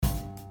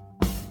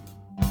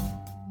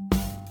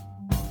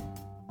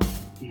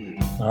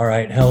All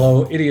right.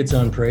 Hello, Idiots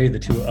on Parade, the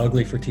Too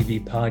Ugly for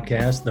TV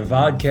podcast, the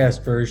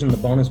vodcast version, the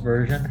bonus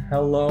version.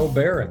 Hello,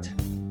 Barrett.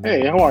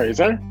 Hey, how are you,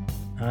 sir?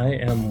 I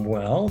am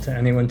well. To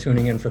anyone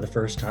tuning in for the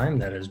first time,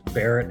 that is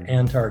Barrett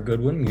Antar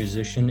Goodwin,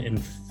 musician in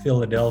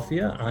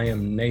Philadelphia. I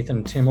am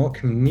Nathan Timmel,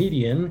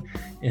 comedian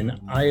in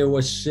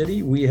Iowa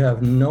City. We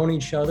have known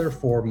each other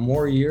for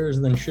more years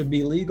than should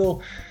be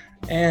legal,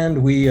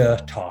 and we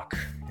talk.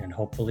 And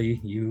hopefully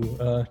you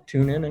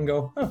tune in and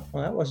go, oh,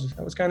 well, that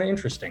was kind of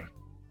interesting.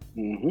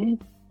 Mm-hmm.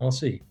 I'll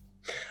see.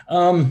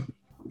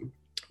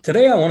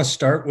 Today, I want to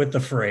start with the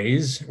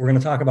phrase, we're going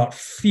to talk about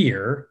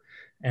fear,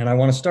 and I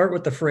want to start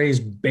with the phrase,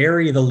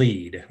 bury the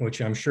lead,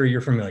 which I'm sure you're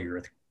familiar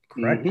with,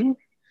 correct?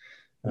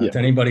 Mm-hmm. To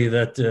anybody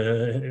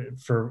that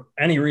for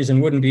any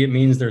reason wouldn't be, it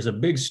means there's a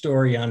big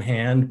story on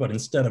hand, but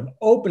instead of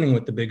opening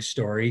with the big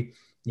story,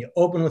 you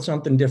open with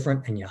something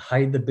different and you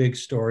hide the big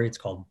story. It's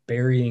called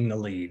burying the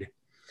lead.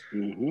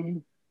 Mm-hmm.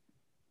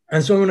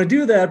 And so I'm going to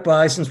do that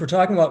by, since we're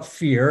talking about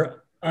fear,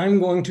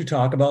 I'm going to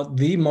talk about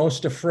the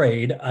most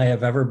afraid I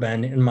have ever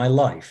been in my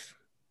life.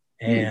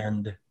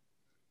 And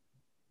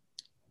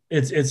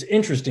it's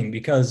interesting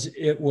because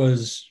it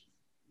was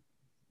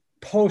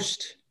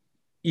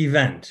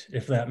post-event,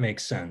 if that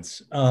makes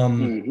sense.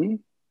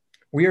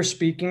 We are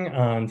speaking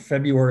on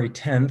February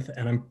 10th,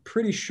 and I'm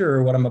pretty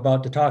sure what I'm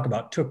about to talk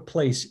about took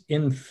place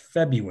in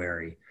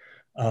February.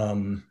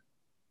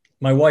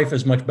 My wife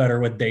is much better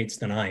with dates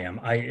than I am.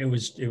 It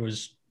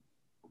was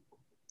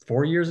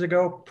 4 years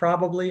ago,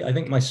 probably. I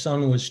think my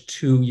son was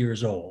 2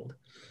 years old.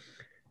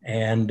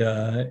 And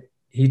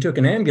he took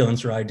an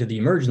ambulance ride to the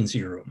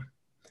emergency room.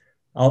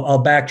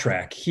 I'll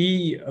backtrack.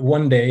 He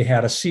one day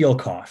had a seal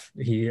cough.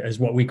 He is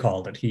what we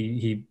called it.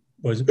 He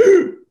was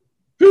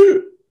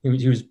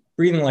he was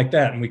breathing like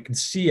that, and we could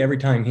see every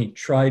time he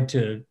tried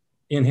to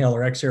inhale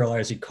or exhale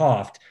as he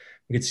coughed,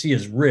 we could see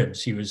his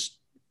ribs. He was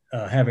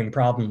having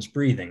problems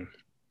breathing.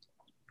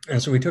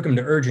 And so we took him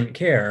to urgent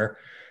care,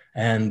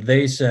 and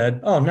they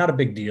said, oh, not a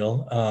big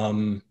deal.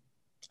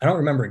 I don't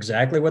remember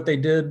exactly what they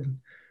did,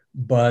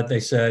 but they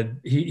said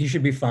he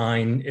should be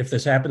fine. If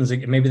this happens,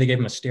 maybe they gave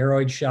him a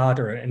steroid shot,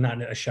 or not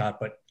a shot,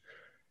 but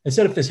they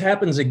said if this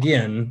happens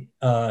again,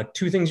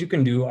 two things you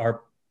can do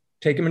are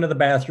take him into the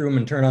bathroom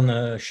and turn on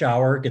the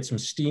shower, get some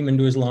steam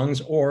into his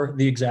lungs, or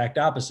the exact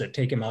opposite,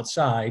 take him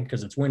outside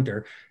because it's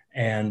winter,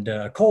 and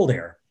cold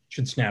air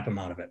should snap him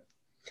out of it.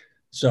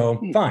 So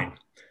fine.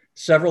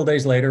 Several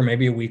days later,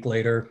 maybe a week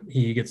later,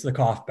 he gets the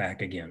cough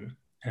back again.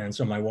 And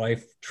so my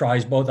wife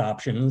tries both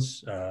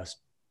options,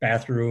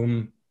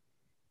 bathroom,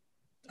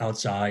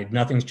 outside,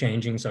 nothing's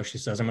changing. So she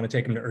says, I'm going to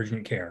take him to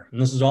urgent care.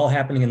 And this is all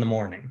happening in the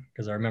morning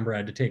because I remember I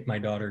had to take my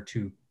daughter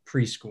to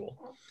preschool.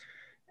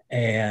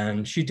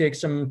 And she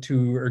takes him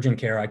to urgent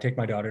care. I take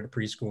my daughter to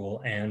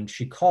preschool, and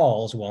she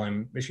calls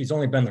she's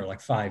only been there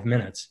like 5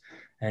 minutes.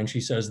 And she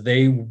says,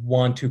 they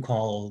want to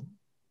call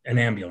an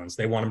ambulance.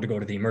 They want him to go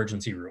to the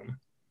emergency room.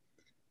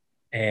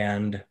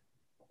 And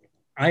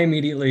I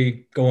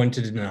immediately go into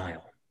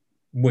denial,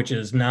 which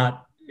is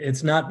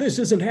this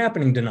isn't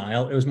happening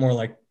denial. It was more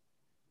like,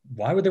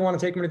 why would they want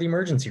to take him to the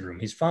emergency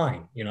room? He's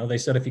fine. They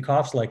said if he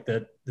coughs like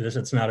that,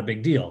 it's not a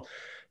big deal.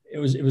 It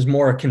was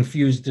more a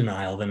confused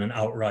denial than an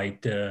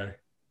outright,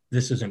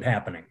 this isn't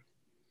happening.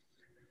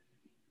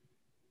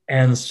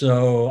 And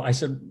so I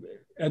said,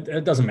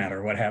 it doesn't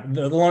matter what happened.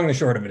 The long and the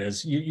short of it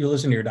is you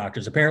listen to your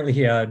doctors. Apparently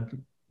he had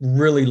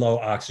really low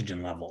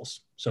oxygen levels.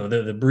 So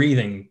the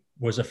breathing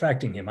was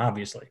affecting him,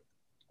 obviously.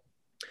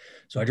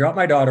 So I drop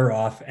my daughter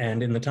off,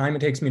 and in the time it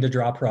takes me to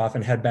drop her off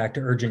and head back to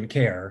urgent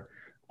care,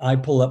 I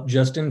pull up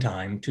just in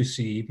time to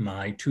see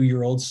my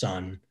 2-year-old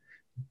son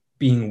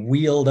being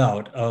wheeled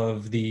out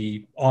of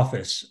the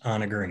office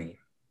on a gurney.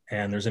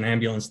 And there's an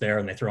ambulance there,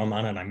 and they throw him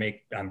on, and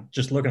I'm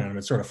just looking at him.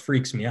 It sort of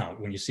freaks me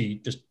out when you see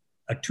just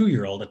a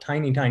 2-year-old, a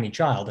tiny, tiny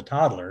child, a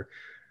toddler,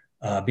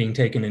 being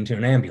taken into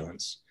an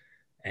ambulance.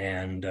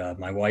 And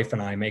my wife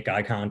and I make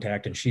eye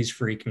contact, and she's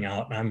freaking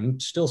out. And I'm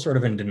still sort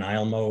of in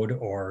denial mode,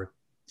 or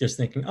just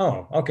thinking,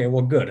 oh, okay,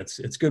 well, good.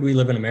 It's good we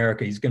live in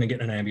America. He's going to get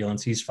in an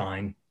ambulance. He's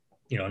fine.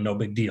 No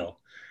big deal.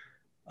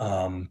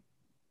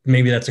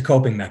 Maybe that's a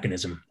coping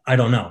mechanism. I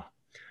don't know.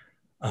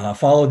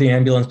 Follow the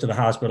ambulance to the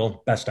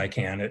hospital best I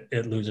can.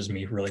 It loses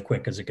me really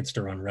quick because it gets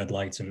to run red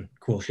lights and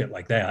cool shit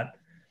like that.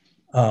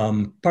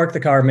 Park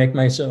the car, make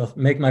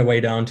my way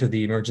down to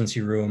the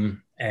emergency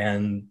room,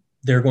 and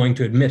they're going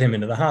to admit him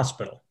into the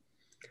hospital.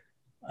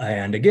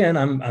 And again,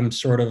 I'm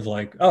sort of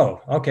like,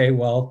 oh, okay,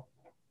 well,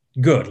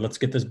 good. Let's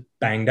get this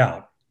banged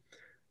out.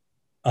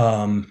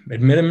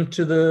 Admit him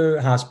to the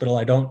hospital.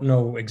 I don't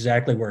know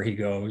exactly where he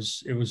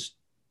goes. It was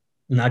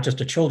not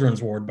just a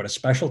children's ward, but a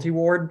specialty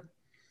ward.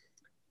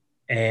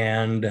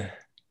 And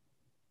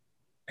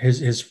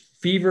his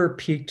fever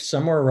peaked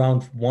somewhere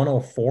around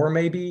 104,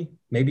 maybe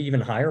even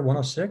higher,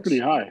 106. Pretty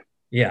high.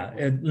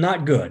 Yeah,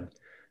 not good.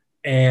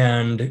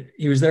 And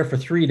he was there for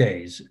 3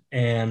 days.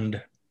 And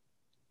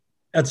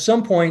at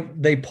some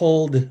point they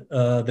pulled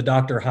the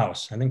Dr.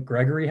 House, I think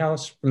Gregory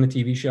House from the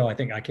TV show. I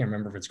can't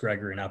remember if it's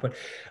Gregory or not, but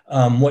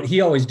what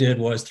he always did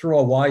was throw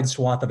a wide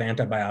swath of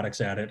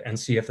antibiotics at it and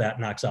see if that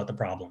knocks out the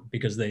problem,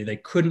 because they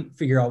couldn't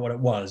figure out what it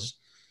was.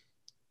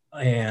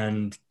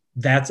 And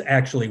that's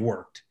actually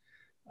worked.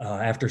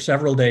 After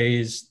several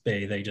days,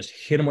 they just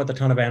hit him with a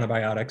ton of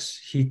antibiotics.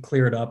 He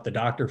cleared up. The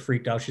doctor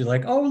freaked out. She's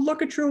like, "Oh,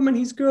 look at Truman,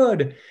 he's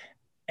good."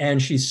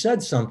 And she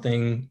said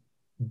something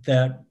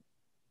that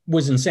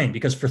was insane,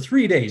 because for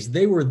 3 days,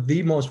 they were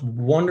the most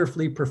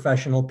wonderfully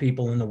professional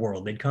people in the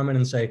world. They'd come in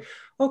and say,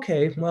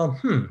 "Okay, well,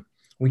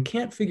 we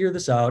can't figure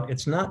this out.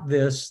 It's not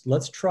this.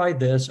 Let's try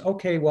this."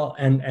 Okay, well,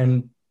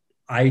 and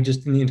I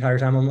just, in the entire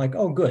time, I'm like,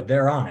 "Oh, good,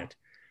 they're on it."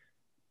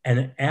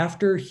 And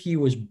after he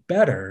was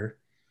better,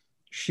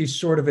 she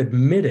sort of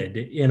admitted,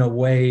 in a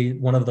way,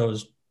 one of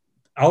those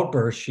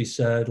outbursts. She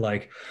said,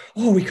 like,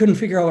 "Oh, we couldn't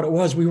figure out what it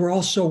was. We were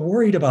all so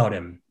worried about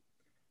him."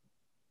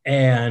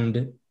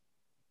 And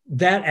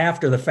that,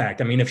 after the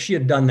fact, I mean, if she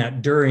had done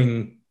that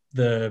during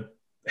the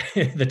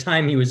the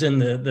time he was in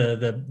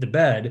the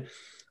bed,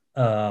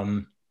 I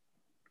don't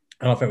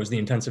know if it was the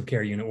intensive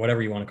care unit,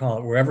 whatever you want to call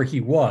it, wherever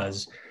he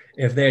was,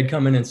 if they had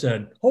come in and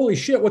said, "Holy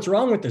shit, what's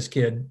wrong with this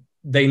kid?"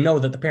 they know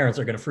that the parents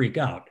are going to freak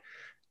out.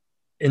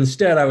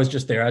 Instead, I was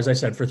just there, as I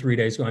said, for 3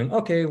 days going,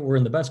 "Okay, we're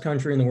in the best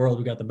country in the world.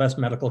 We got the best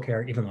medical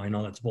care," even though I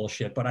know that's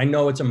bullshit, but I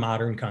know it's a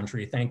modern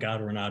country. Thank God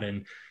we're not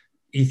in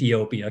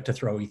Ethiopia, to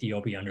throw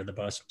Ethiopia under the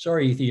bus.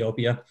 Sorry,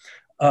 Ethiopia.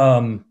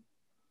 But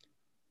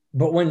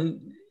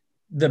when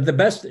the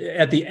best,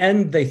 at the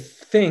end, they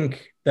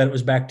think that it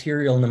was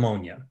bacterial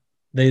pneumonia.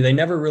 They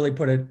never really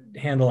put a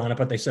handle on it,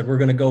 but they said, "We're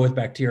going to go with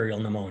bacterial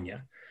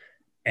pneumonia."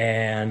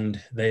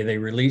 And they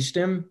released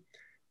him.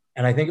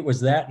 And I think it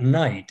was that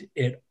night,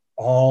 it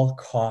all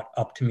caught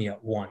up to me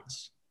at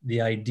once.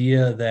 The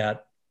idea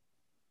that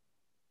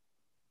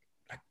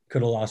I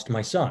could have lost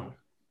my son,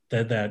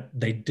 that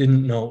they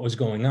didn't know what was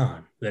going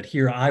on, that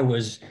here I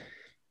was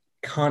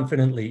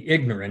confidently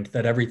ignorant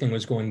that everything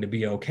was going to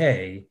be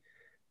okay.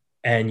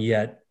 And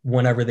yet,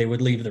 whenever they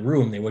would leave the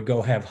room, they would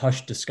go have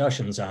hushed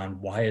discussions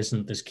on, why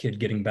isn't this kid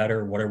getting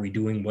better? What are we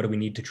doing? What do we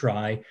need to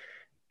try?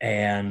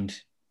 And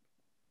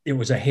it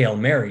was a Hail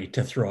Mary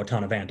to throw a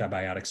ton of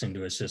antibiotics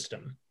into his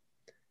system.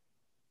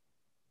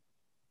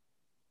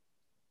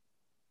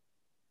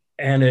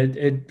 And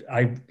it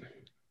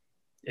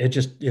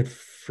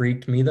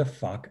freaked me the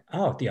fuck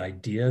out. The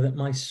idea that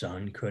my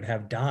son could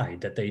have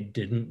died, that they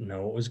didn't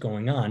know what was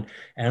going on.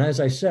 And as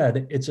I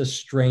said, it's a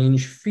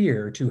strange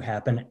fear to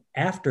happen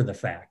after the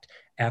fact,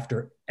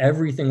 after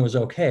everything was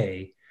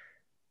okay,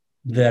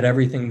 that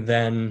everything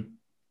then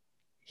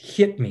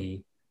hit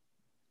me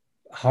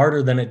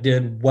harder than it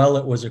did while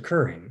it was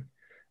occurring.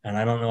 And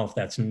I don't know if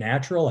that's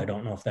natural. I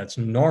don't know if that's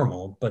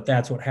normal, but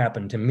that's what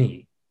happened to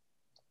me.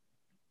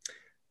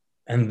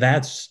 And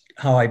that's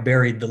how I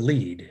buried the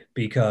lead,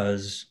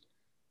 because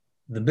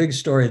the big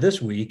story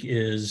this week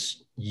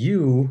is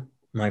you,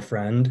 my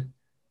friend,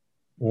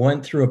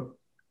 went through a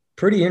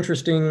pretty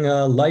interesting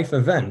life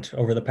event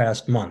over the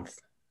past month.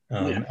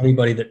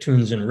 Anybody that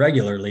tunes in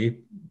regularly,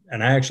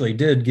 and I actually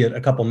did get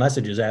a couple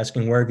messages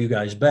asking, "Where have you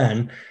guys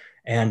been?"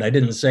 And I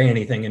didn't say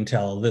anything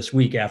until this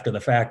week after the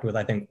fact, with,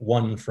 I think,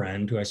 one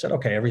friend who I said,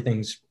 "Okay,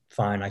 everything's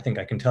fine. I think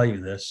I can tell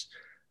you this."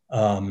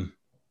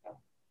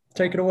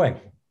 Take it away.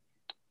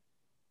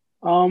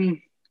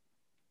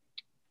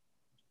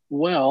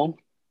 Well,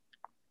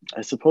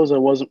 I suppose I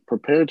wasn't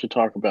prepared to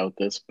talk about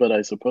this, but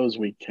I suppose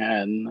we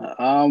can.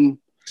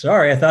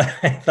 Sorry, I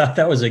thought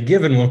that was a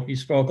given when we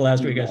spoke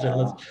last week. I said,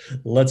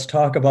 let's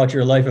talk about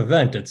your life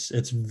event.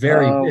 It's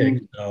very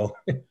big, so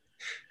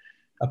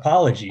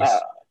apologies.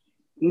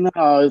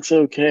 No, it's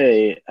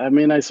okay. I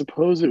mean, I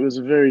suppose it was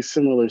a very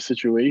similar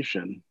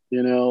situation.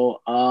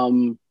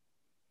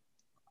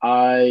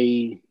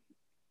 I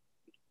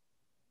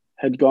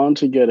had gone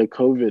to get a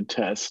COVID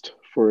test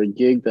for a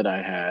gig that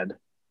I had.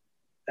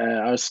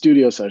 A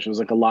studio session. It was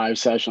like a live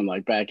session,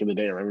 like back in the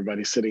day, where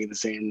everybody's sitting in the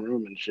same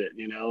room and shit,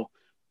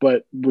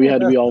 But we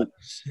had to be all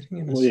sitting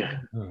in the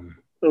same room.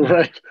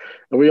 Right.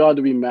 And we all had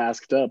to be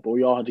masked up, but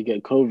we all had to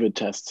get COVID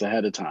tests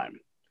ahead of time.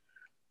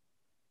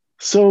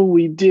 So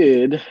we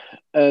did,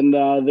 and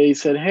they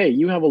said, "Hey,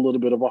 you have a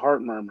little bit of a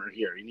heart murmur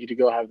here. You need to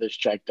go have this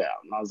checked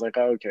out." And I was like,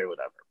 "Okay,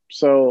 whatever."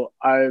 So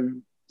I've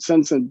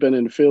since been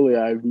in Philly.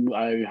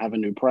 I have a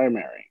new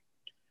primary.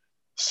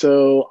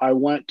 So I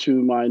went to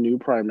my new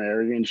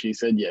primary, and she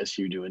said, "Yes,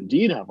 you do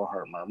indeed have a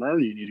heart murmur.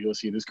 You need to go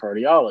see this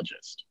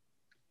cardiologist."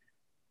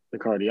 The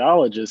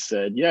cardiologist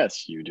said,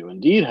 "Yes, you do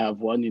indeed have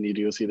one. You need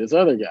to go see this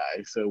other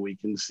guy so we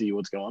can see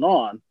what's going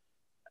on."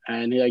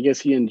 And I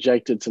guess he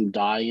injected some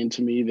dye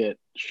into me that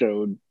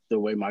showed the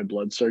way my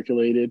blood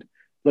circulated.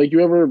 Like, you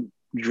ever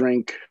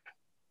drink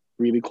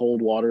really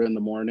cold water in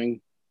the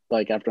morning,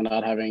 like after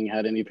not having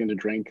had anything to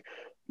drink,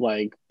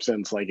 like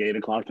since like 8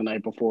 o'clock the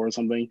night before or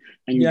something?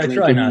 And you I drink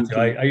try it, not to.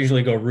 I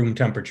usually go room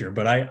temperature,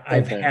 but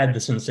I've had the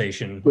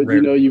sensation. But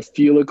you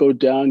feel it go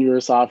down your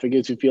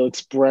esophagus, you feel it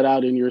spread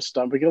out in your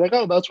stomach. You're like,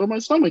 "Oh, that's where my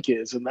stomach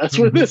is, and that's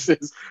where this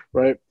is,"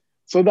 right?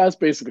 So that's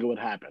basically what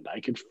happened.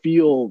 I could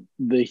feel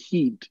the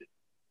heat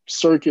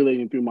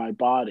circulating through my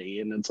body,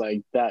 and it's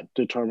like that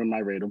determined my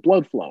rate of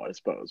blood flow, I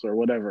suppose, or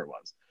whatever it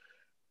was.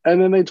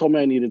 And then they told me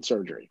I needed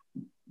surgery.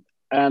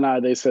 And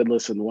they said,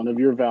 listen, one of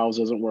your valves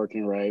isn't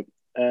working right.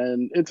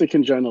 And it's a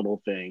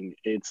congenital thing.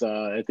 It's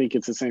I think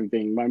it's the same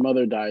thing. My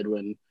mother died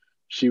when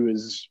she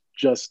was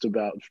just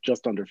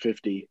under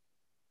 50.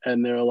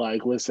 And they're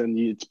like, listen,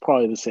 it's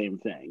probably the same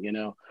thing, you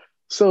know?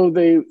 So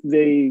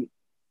they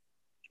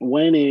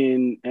went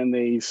in and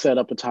they set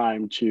up a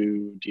time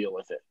to deal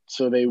with it.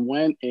 So they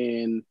went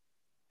in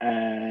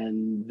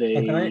and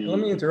let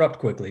me interrupt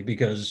quickly,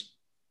 because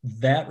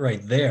that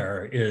right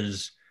there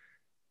is,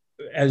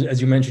 as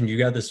you mentioned, you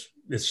got this,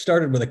 it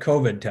started with a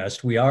COVID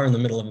test. We are in the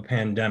middle of a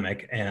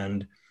pandemic,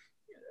 and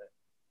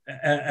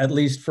at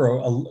least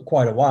for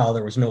quite a while,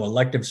 there was no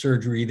elective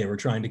surgery. They were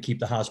trying to keep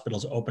the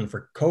hospitals open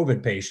for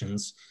COVID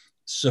patients.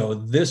 So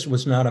this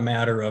was not a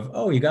matter of,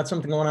 oh, you got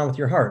something going on with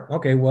your heart.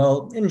 Okay,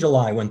 well, in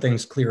July, when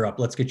things clear up,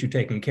 let's get you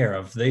taken care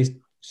of.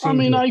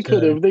 I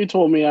could have. They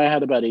told me I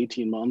had about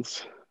 18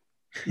 months,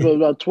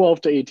 about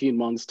 12 to 18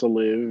 months to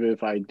live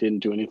if I didn't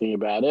do anything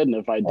about it. And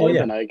if I did,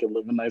 then I could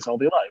live a nice,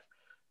 healthy life.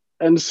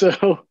 And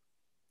so.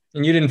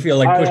 And you didn't feel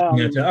like pushing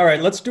it to, all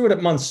right, let's do it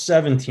at month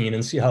 17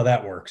 and see how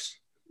that works.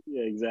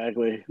 Yeah,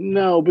 exactly.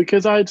 No,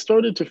 because I had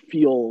started to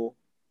feel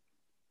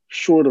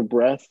short of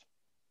breath.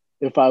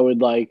 If I would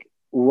like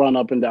run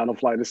up and down a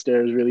flight of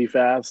stairs really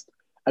fast,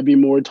 I'd be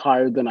more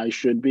tired than I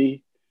should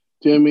be.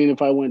 Do you know what I mean?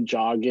 If I went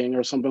jogging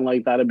or something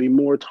like that, I'd be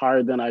more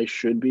tired than I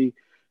should be.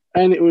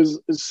 And it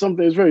was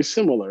very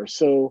similar.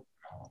 So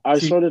I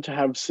started to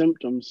have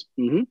symptoms.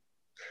 Mm-hmm.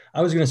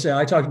 I was going to say,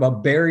 I talked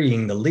about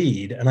burying the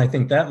lead, and I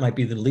think that might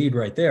be the lead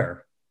right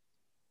there.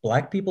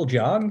 Black people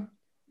jog?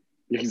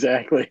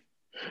 Exactly.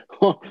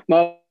 Well,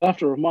 not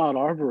after Ahmaud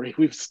Arbery.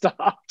 We've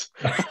stopped.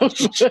 Oh,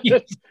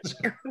 Jesus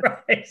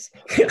Christ.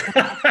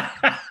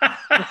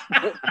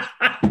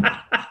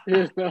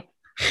 You know,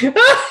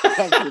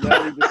 after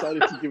that, we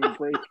decided to give a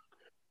break.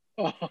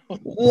 Oh.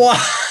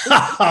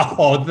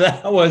 Wow,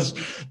 that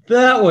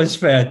was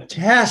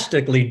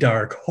fantastically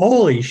dark.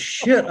 Holy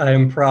shit, I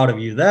am proud of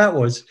you. That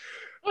was,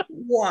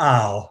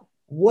 wow.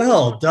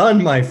 Well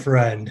done, my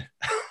friend.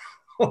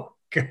 Oh,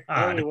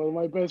 God. Hey, one of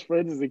my best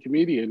friends is a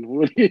comedian.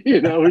 Where do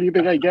you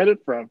think I get it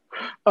from?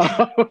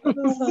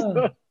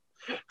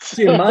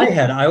 See, in my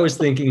head, I was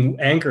thinking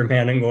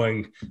Anchorman and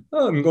going,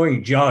 oh, I'm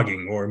going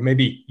jogging or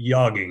maybe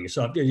yogging.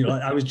 So,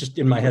 I was just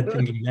in my head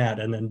thinking that,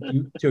 and then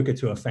you took it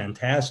to a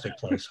fantastic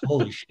place.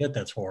 Holy shit,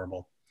 that's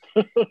horrible.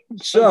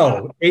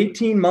 So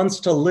 18 months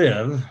to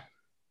live.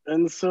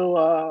 And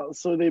so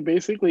they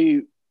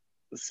basically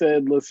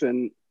said,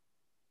 listen,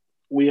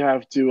 we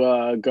have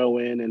to go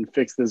in and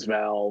fix this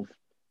valve,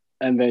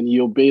 and then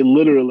you'll be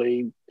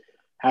literally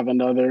have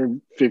another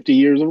 50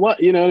 years of life.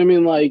 You know what I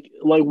mean? Like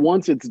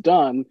once it's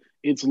done,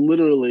 it's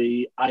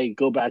literally, I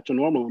go back to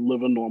normal and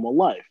live a normal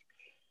life.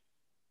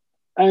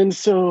 And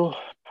so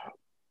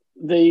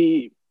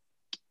they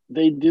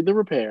did the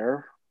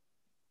repair,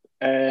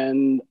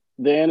 and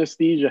the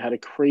anesthesia had a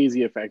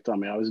crazy effect on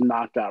me. I was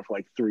knocked out for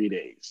like 3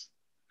 days.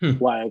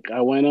 Like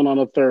I went in on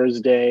a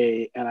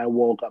Thursday and I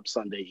woke up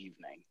Sunday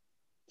evening.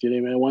 Do you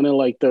know what I mean? I went in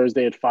like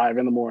Thursday at 5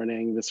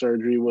 a.m. The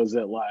surgery was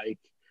at like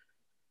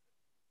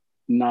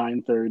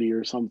 9:30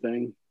 or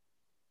something,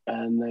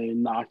 and they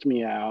knocked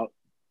me out,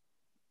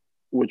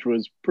 which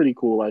was pretty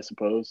cool, I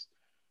suppose.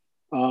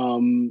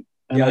 And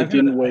yeah, I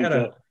didn't wake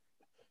up.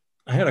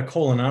 I had a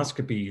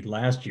colonoscopy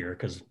last year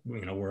because,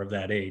 we're of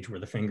that age where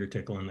the finger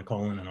tickle in the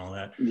colon and all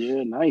that.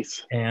 Yeah,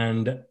 nice.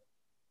 And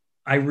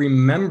I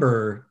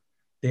remember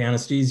the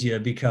anesthesia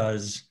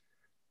because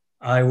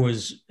I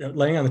was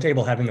laying on the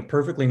table having a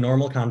perfectly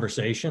normal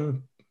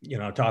conversation,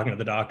 talking to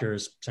the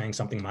doctors, saying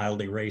something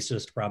mildly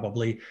racist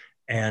probably.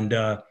 And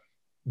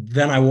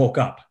then I woke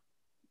up.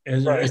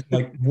 It's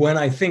like when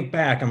I think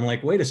back, I'm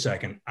like, wait a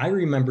second. I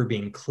remember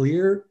being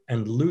clear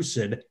and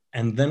lucid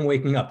and then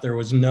waking up. There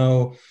was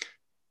no,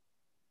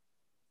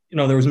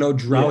 there was no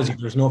drowsy.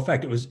 There was no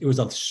effect. It was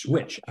a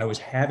switch. I was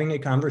having a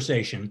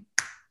conversation,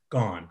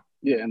 gone.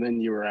 Yeah, and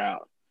then you were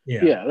out.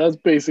 Yeah, that's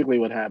basically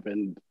what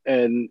happened.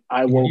 And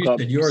I woke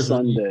up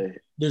Sunday.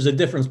 There's a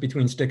difference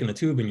between sticking a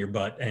tube in your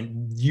butt,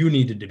 and you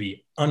needed to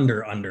be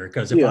under,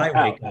 because if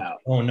I wake up,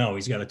 oh no,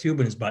 he's got a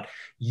tube in his butt.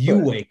 You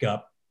wake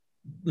up,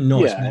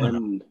 no,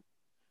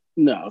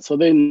 no. So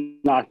they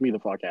knocked me the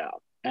fuck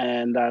out,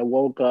 and I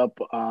woke up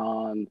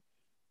on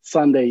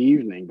Sunday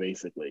evening,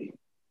 basically.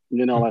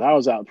 Like I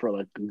was out for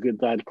like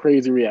that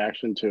crazy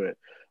reaction to it,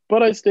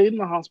 but I stayed in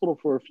the hospital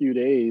for a few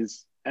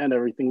days, and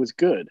everything was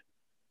good.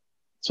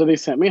 So they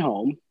sent me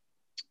home,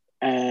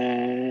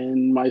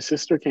 and my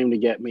sister came to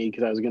get me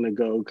because I was going to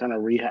go kind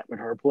of rehab at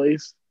her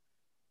place.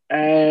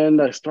 And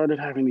I started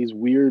having these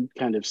weird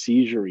kind of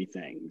seizure-y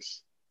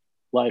things.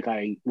 Like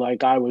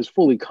I was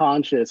fully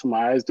conscious and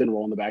my eyes didn't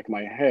roll in the back of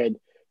my head,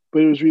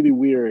 but it was really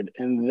weird.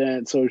 And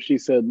then, so she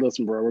said,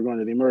 listen, bro, we're going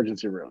to the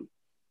emergency room.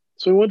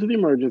 So we went to the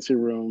emergency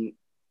room,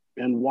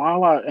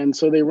 and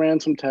so they ran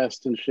some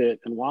tests and shit.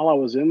 And while I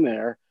was in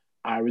there,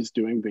 I was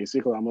doing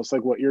basically almost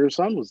like what your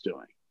son was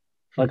doing.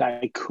 Like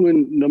I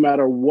couldn't, no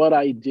matter what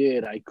I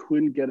did, I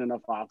couldn't get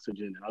enough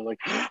oxygen. And I was like,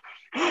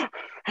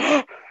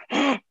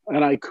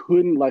 and I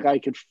couldn't, like I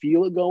could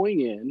feel it going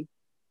in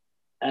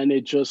and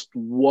it just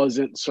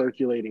wasn't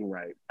circulating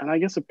right. And I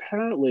guess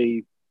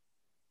apparently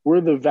where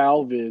the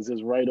valve is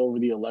right over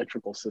the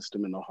electrical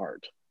system in the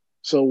heart.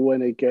 So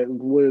when it get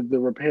with the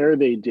repair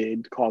they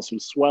did caused some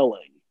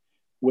swelling,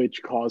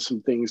 which caused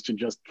some things to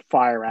just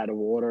fire out of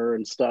order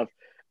and stuff.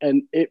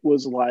 And it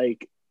was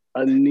like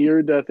a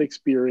near-death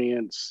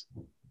experience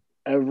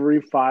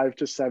every 5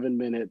 to 7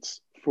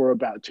 minutes for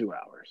about 2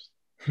 hours.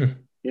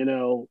 You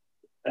know,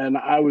 and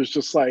I was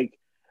just like,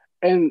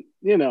 and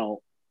you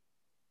know,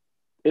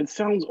 it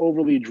sounds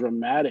overly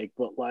dramatic,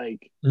 but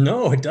like,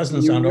 no, it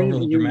doesn't sound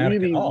overly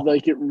dramatic at all.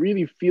 like, it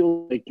really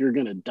feels like you're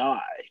gonna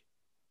die.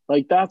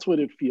 Like that's what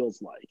it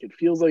feels like. It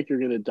feels like you're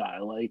gonna die.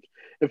 Like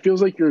it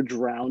feels like you're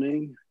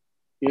drowning,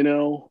 you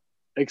know,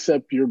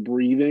 except you're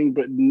breathing,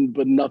 but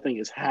nothing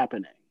is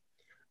happening.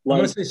 Like, I'm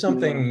gonna say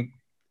something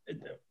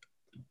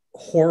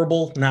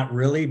horrible, not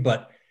really,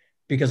 but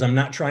because I'm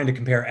not trying to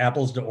compare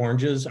apples to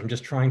oranges, I'm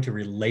just trying to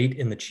relate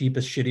in the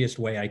cheapest, shittiest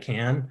way I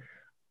can.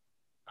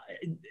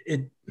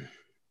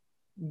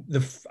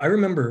 I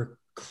remember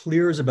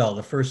clear as a bell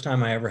the first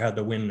time I ever had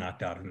the wind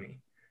knocked out of me.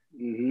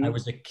 I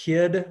was a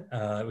kid.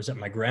 It was at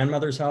my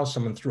grandmother's house.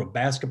 Someone threw a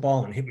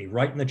basketball and hit me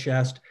right in the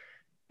chest.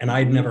 And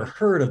I'd never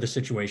heard of the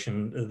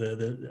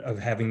situation of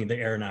having the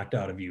air knocked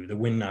out of you, the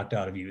wind knocked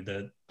out of you,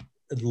 the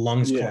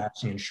lungs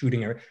collapsing and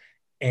shooting air.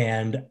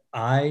 And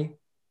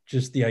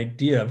the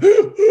idea of,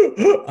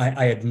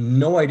 I had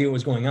no idea what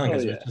was going on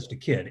because I was just a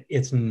kid.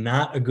 It's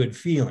not a good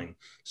feeling.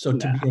 So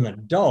to be an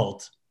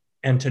adult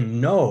and to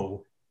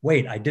know,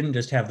 wait, I didn't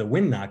just have the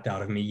wind knocked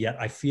out of me, yet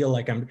I feel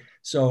like I'm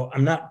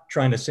not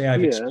trying to say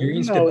I've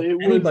experienced it, but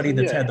anybody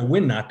that's had the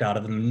wind knocked out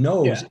of them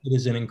knows it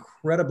is an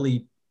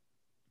incredibly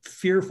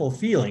fearful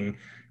feeling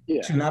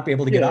to not be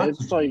able to get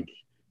oxygen.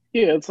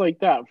 It's like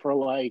that for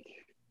like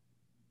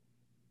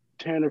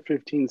 10 or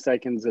 15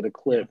 seconds at a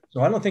clip.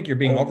 So I don't think you're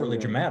being overly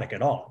dramatic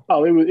at all.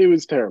 Oh, it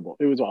was terrible.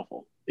 It was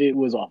awful. It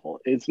was awful.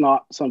 It's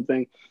not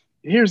something.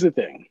 Here's the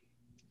thing.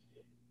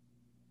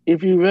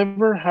 If you've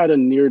ever had a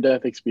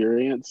near-death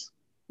experience,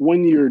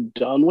 when you're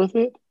done with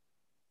it,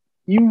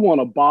 you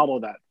want to bottle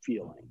that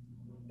feeling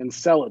and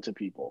sell it to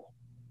people.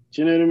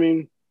 Do you know what I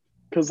mean?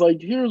 Because like,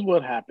 here's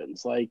what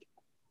happens. Like,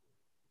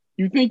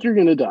 you think you're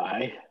going to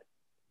die.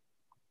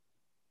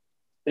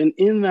 And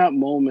in that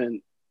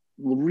moment,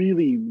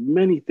 really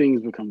many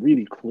things become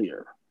really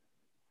clear.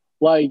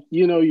 Like,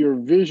 you know, your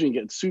vision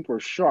gets super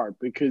sharp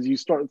because you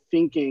start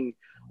thinking,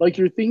 like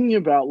you're thinking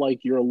about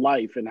like your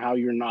life and how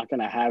you're not going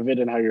to have it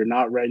and how you're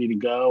not ready to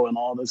go and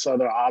all this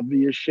other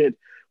obvious shit.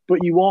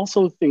 But you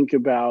also think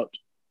about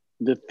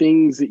the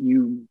things that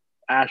you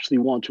actually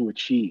want to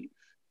achieve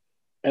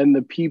and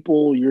the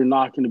people you're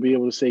not going to be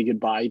able to say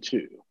goodbye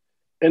to.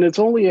 And it's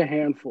only a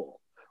handful,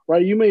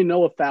 right? You may know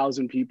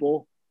 1,000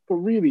 people, but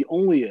really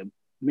only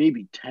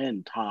maybe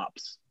 10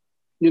 tops,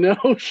 you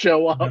know,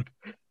 show up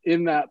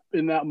in that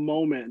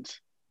moment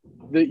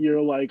that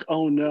you're like,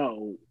 oh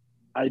no,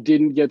 I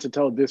didn't get to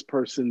tell this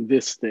person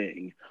this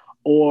thing,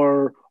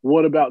 or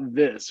what about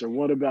this, or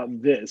what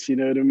about this, you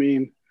know what I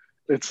mean?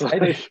 It's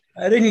like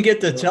I didn't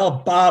get to tell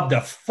Bob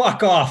to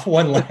fuck off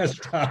one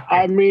last time.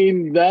 I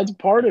mean, that's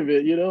part of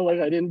it, you know, like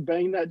I didn't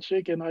bang that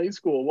chick in high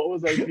school. What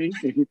was I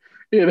thinking?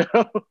 You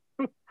know?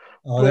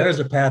 Oh, there's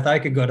a path I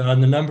could go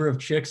down. The number of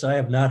chicks I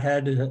have not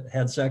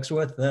had sex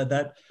with,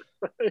 that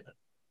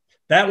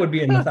would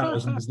be in the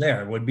thousands.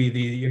 There would be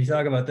you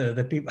talk about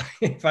the people.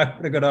 If I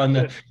were to go down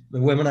the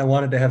women I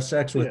wanted to have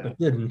sex with but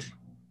didn't.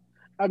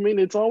 I mean,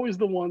 it's always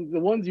the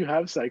ones you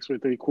have sex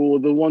with are cool.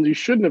 The ones you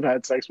shouldn't have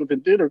had sex with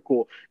and did are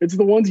cool. It's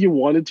the ones you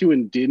wanted to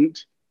and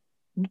didn't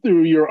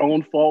through your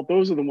own fault.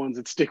 Those are the ones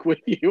that stick with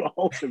you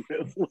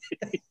ultimately.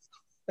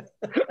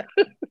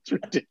 It's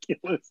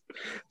ridiculous.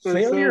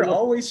 Failure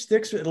always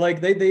sticks with,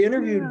 like they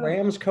interviewed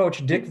Rams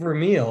coach Dick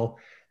Vermeil.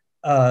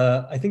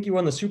 I think he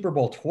won the Super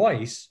Bowl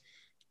twice.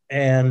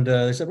 And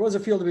they said, what does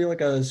it feel to be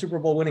like a Super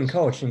Bowl winning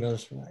coach? And he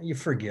goes, you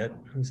forget.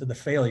 He said, the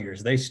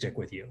failures, they stick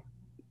with you.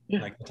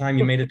 Yeah. Like the time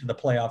you made it to the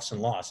playoffs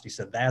and lost. He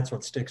said, that's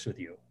what sticks with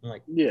you. I'm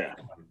like, yeah.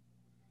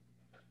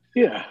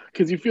 Yeah,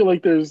 because you feel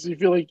like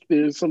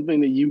there's something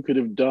that you could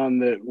have done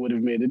that would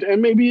have made it.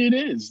 And maybe it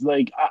is.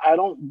 Like, I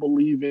don't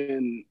believe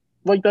in,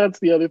 like, that's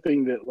the other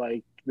thing that,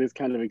 like, this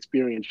kind of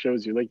experience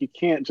shows you. Like, you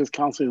can't just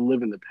constantly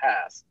live in the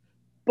past.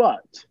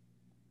 But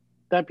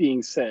that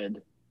being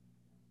said,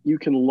 you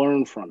can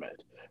learn from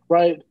it.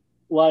 Right?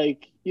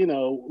 Like, you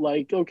know,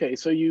 like, okay,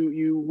 so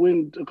you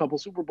win a couple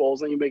Super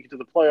Bowls and you make it to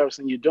the playoffs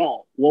and you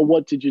don't. Well,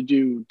 what did you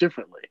do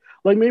differently?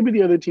 Like maybe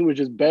the other team was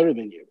just better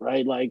than you,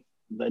 right? Like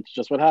that's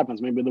just what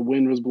happens. Maybe the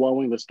wind was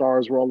blowing, the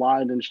stars were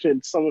aligned and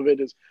shit.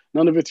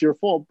 None of it's your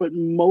fault. But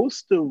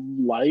most of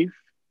life,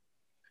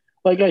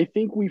 like I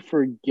think we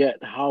forget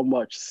how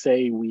much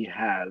say we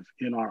have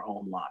in our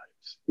own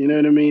lives. You know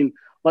what I mean?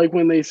 Like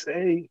when they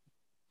say,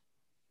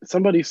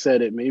 somebody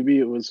said it, maybe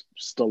it was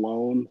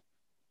Stallone,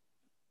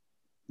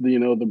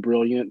 the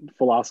brilliant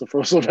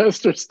philosopher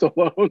Sylvester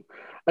Stallone.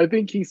 I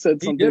think he said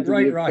He something did to the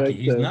write Rocky. effect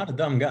He's of, not a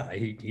dumb guy.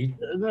 no, He's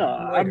a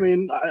I writer.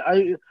 mean,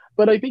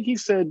 but I think he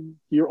said,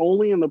 you're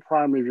only in the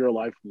prime of your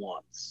life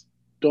once.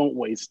 Don't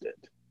waste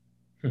it.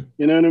 Hmm.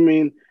 You know what I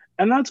mean?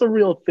 And that's a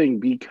real thing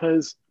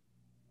because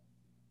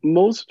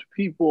most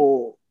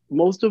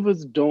of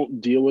us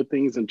don't deal with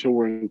things until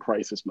we're in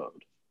crisis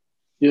mode.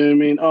 You know what I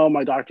mean? Oh,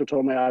 my doctor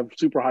told me I have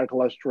super high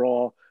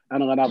cholesterol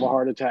and I'm going to have a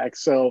heart attack.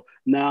 So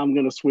now I'm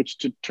going to switch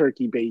to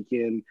turkey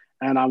bacon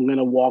and I'm going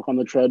to walk on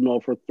the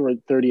treadmill for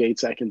 38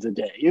 seconds a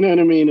day. You know what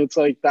I mean? It's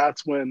like,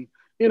 that's when,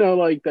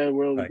 like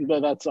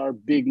Right. that's our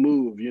big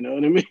move. You know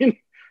what I mean?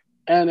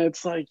 And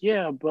it's like,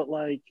 yeah, but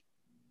like,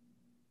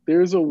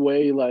 there's a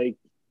way, like,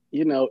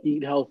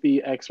 eat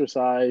healthy,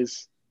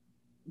 exercise,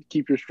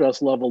 keep your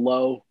stress level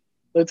low.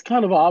 It's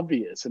kind of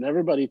obvious. And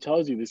everybody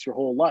tells you this your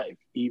whole life: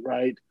 eat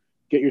right,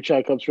 get your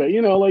checkups right,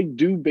 like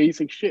do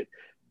basic shit.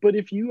 But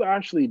if you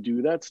actually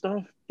do that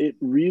stuff, it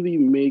really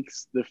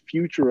makes the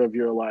future of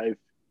your life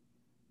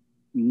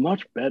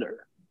much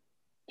better.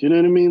 Do you know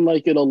what I mean?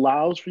 Like, it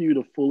allows for you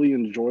to fully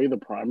enjoy the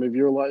prime of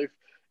your life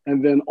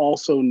and then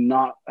also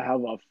not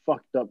have a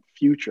fucked up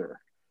future.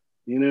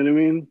 You know what I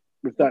mean?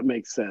 If that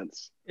makes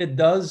sense. It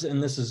does,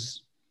 and this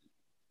is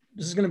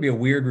going to be a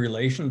weird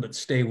relation, but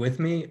stay with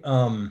me.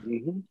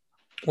 Mm-hmm.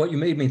 What you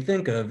made me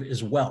think of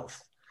is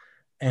wealth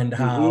and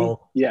Mm-hmm.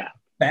 how Yeah.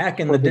 back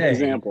in the Perfect day,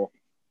 example.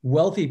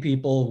 wealthy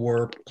people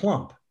were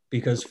plump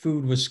because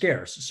food was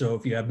scarce. So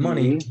if you had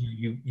money,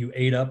 Mm-hmm. you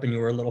ate up and you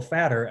were a little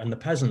fatter, and the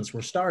peasants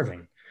were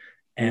starving.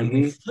 And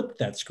we Mm-hmm. flipped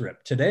that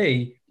script.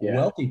 Today, Yeah.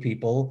 wealthy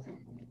people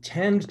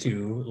tend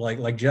to,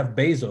 like Jeff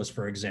Bezos,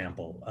 for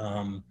example.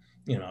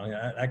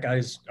 That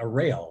guy's a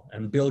rail,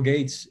 and Bill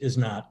Gates is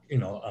not,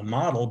 a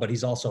model, but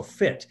he's also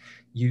fit.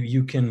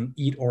 You can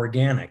eat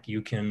organic.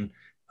 You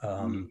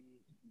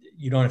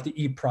don't have to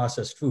eat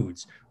processed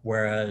foods.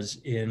 Whereas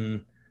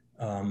in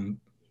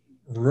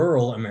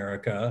rural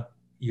America,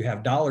 you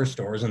have dollar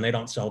stores and they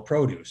don't sell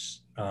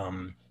produce.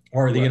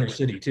 Or the inner Right.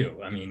 city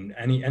too. I mean,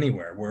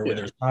 anywhere where Yeah.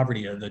 there's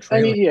poverty, the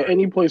trailer.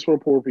 Any place where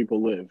poor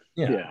people live.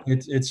 Yeah, Yeah.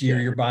 it's Yeah.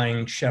 you're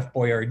buying Chef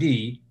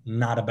Boyardee,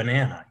 not a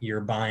banana.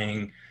 You're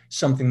buying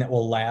something that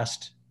will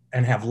last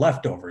and have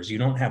leftovers. You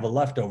don't have a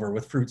leftover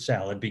with fruit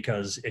salad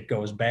because it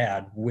goes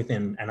bad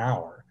within an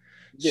hour.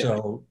 Yeah.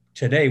 So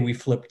today we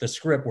flipped the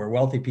script where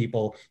wealthy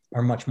people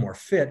are much more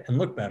fit and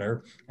look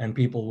better, and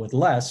people with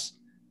less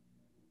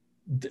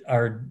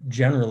are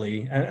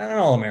generally, and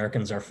all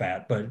Americans are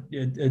fat, but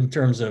in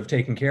terms of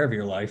taking care of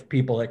your life,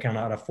 people that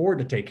cannot afford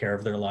to take care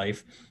of their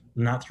life,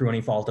 not through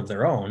any fault of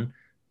their own,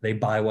 they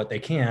buy what they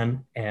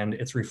can, and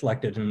it's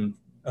reflected in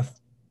a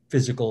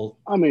physical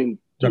I mean,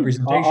 dude,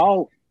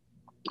 representation.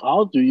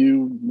 I'll do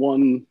you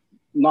one,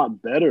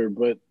 not better,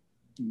 but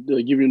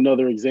to give you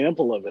another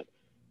example of it.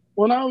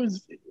 When I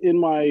was in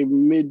my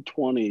mid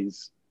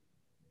 20s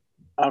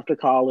after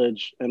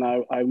college, and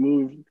I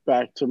moved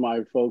back to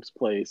my folks'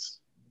 place,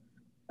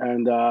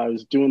 and I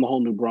was doing the whole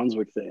New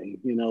Brunswick thing,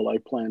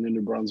 like playing in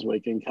New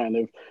Brunswick and kind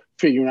of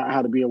figuring out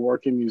how to be a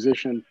working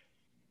musician.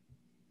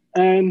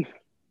 And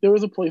there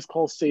was a place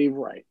called Save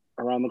Right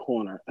around the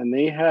corner, and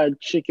they had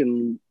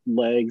chicken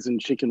legs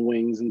and chicken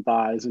wings and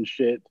thighs and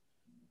shit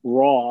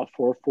raw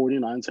for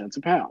 49 cents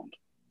a pound.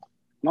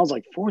 And I was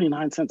like,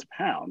 49 cents a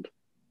pound?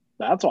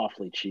 That's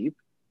awfully cheap.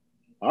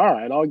 All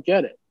right, I'll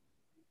get it.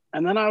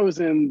 And then I was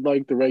in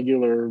like the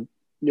regular,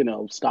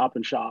 stop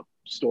and shop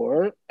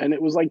store, and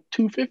it was like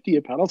 250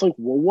 a pound. I was like,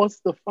 well, what's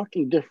the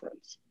fucking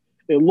difference?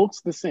 It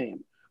looks the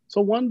same.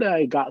 So one day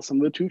I got some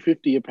of the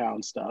 250 a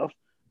pound stuff,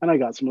 and I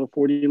got some of the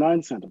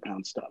 49 cent a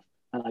pound stuff.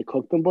 And I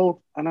cooked them both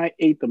and I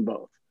ate them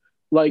both.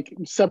 Like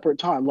separate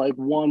time, like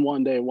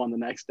one day, one the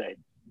next day.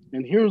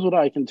 And here's what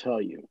I can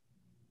tell you: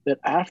 that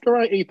after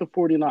I ate the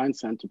 49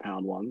 cent a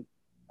pound one,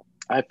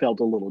 I felt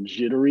a little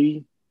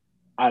jittery.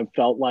 I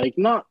felt like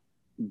not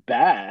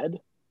bad,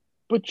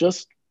 but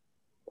just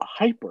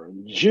hyper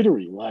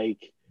jittery,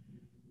 like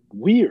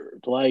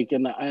weird, like,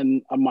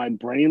 and my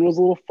brain was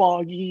a little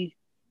foggy,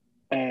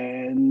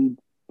 and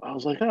I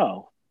was like,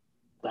 oh,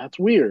 that's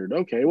weird.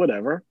 Okay,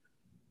 whatever.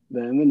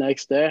 Then the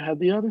next day I had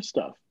the other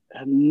stuff,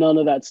 and none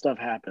of that stuff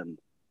happened.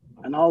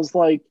 And I was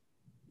like,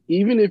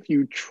 even if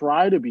you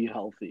try to be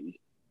healthy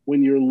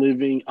when you're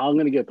living, I'm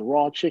going to get the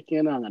raw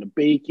chicken, I'm going to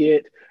bake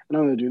it, and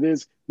I'm going to do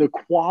this. The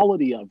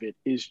quality of it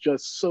is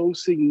just so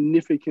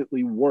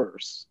significantly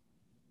worse.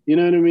 You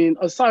know what I mean?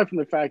 Aside from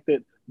the fact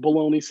that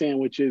bologna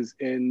sandwiches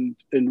and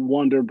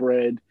Wonder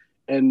Bread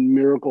and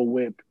Miracle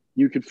Whip,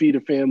 you could feed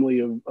a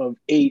family of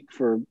 8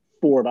 for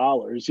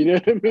 $4. You know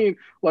what I mean?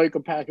 Like a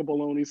pack of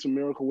bologna, some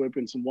Miracle Whip,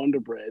 and some Wonder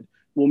Bread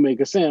will make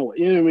a sandwich.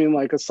 You know what I mean?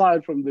 Like,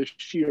 aside from the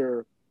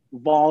sheer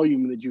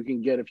volume that you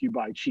can get if you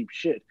buy cheap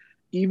shit,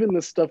 even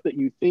the stuff that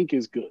you think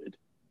is good,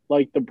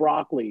 like the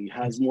broccoli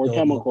has It's more still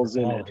lower chemicals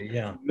in it. quality.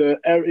 Yeah.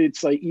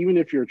 It's like, even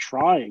if you're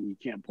trying, you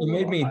can't You pull it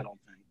made off, I me don't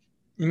think.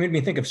 you made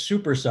me think of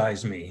Super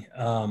Size Me.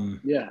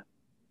 Yeah.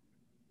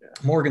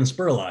 Morgan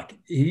Spurlock,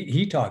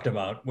 he talked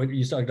about what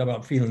you talked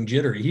about, feeling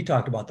jittery. He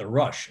talked about the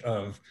rush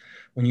of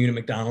when you eat at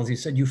McDonald's, he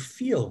said, you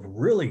feel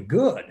really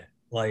good.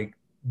 Like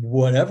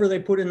whatever they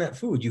put in that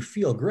food, you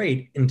feel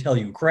great until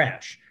you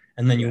crash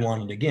and then you Yeah.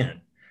 want it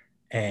again.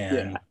 Yeah.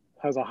 And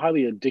Has a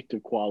highly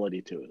addictive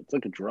quality to it. It's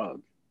like a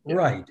drug. Yeah.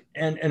 right.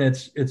 And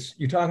it's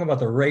you're talking about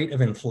the rate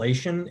of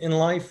inflation in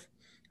life,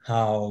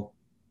 how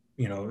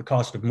the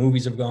cost of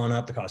movies have gone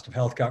up, the cost of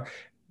healthcare.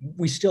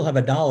 We still have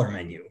a dollar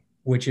menu,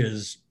 which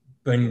has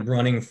been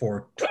running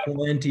for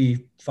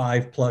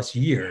 25 plus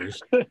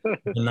years, the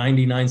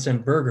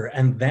 99-cent burger,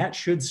 and that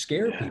should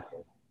scare Yeah.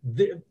 people.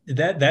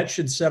 That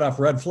should set off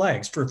red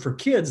flags. For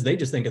kids, they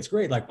just think it's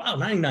great, like, wow,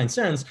 99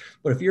 cents.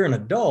 But if you're an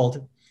adult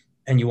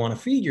and you want to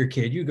feed your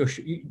kid,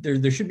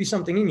 there should be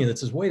something in you that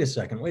says, wait a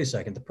second,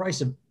 the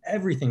price of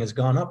everything has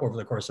gone up over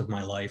the course of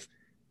my life,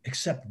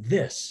 except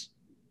this.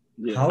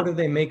 Yeah. How do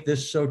they make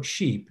this so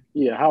cheap?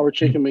 Yeah. Howard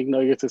Chicken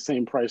McNuggets the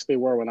same price they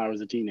were when I was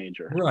a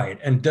teenager. Right.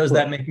 And does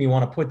that Right. make me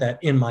want to put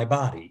that in my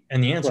body?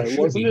 And the answer Right.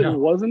 should be no.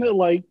 Wasn't it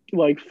like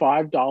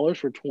 $5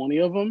 for 20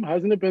 of them?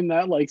 Hasn't it been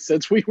that like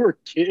since we were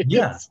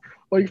Yeah. kids?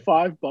 Like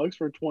 $5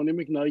 for 20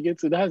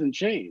 McNuggets? It hasn't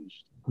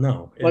changed.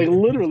 No. Like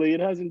literally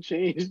it hasn't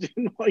changed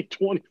in like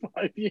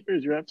 25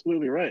 years. You're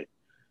absolutely right.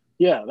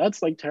 Yeah,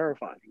 that's like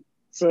terrifying.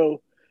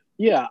 So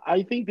yeah,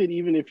 I think that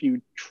even if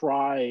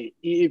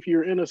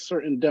you're in a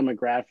certain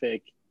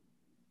demographic,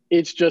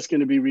 it's just going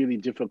to be really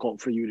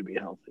difficult for you to be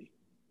healthy.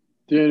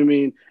 Do you know what I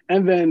mean?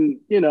 And then,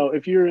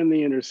 if you're in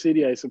the inner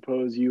city, I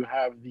suppose you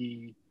have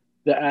the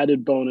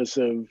added bonus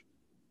of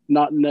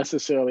not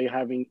necessarily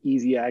having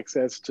easy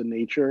access to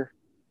nature.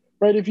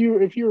 Right? If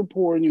you're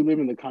poor and you live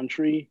in the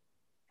country,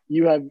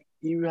 you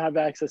have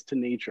access to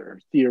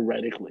nature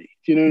theoretically.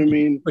 Do you know what I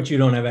mean? But you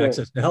don't have So,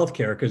 access to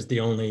healthcare because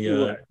the only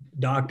right.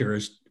 doctor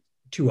is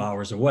 2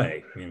 hours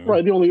away.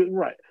 Right. Right.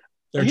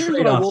 There are Here's what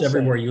I trade-offs will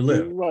everywhere say. you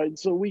live. Right.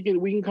 So we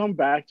can come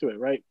back to it,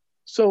 right?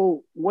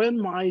 So when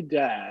my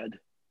dad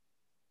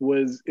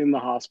was in the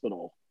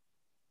hospital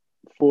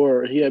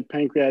he had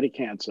pancreatic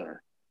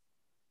cancer,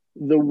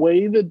 the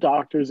way the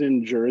doctors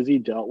in Jersey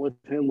dealt with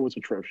him was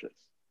atrocious.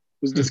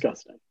 It was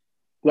disgusting.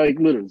 Like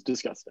literally it's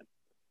disgusting.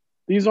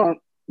 These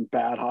aren't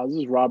bad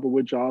hospitals. Robert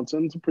Wood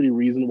Johnson's a pretty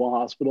reasonable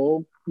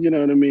hospital. You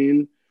know what I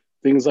mean?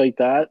 Things like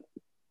that.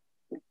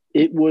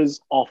 It was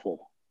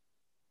awful.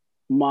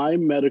 My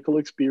medical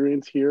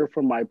experience here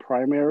from my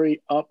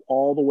primary up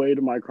all the way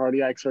to my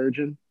cardiac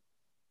surgeon,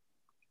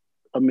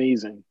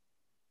 amazing.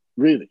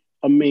 Really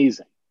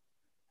amazing.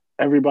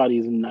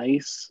 Everybody's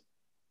nice.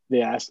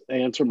 They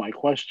answer my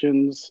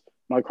questions.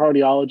 My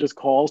cardiologist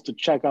calls to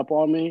check up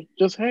on me.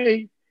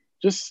 Hey,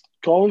 just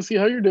call and see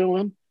how you're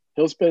doing.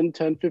 He'll spend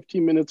 10,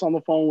 15 minutes on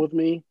the phone with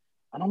me.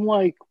 And I'm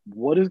like,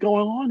 what is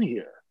going on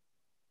here?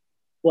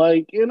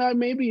 Like,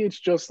 maybe it's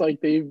just like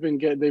they've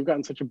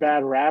gotten such a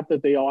bad rap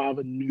that they all have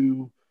a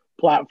new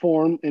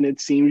platform and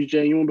it seems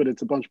genuine, but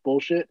it's a bunch of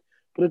bullshit.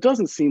 But it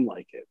doesn't seem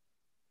like it.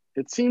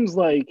 It seems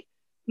like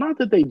not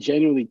that they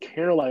genuinely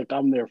care like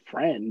I'm their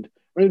friend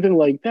or anything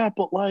like that,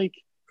 but like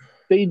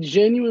they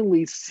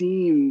genuinely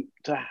seem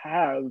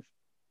to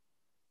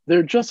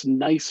they're just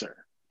nicer.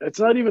 It's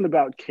not even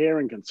about care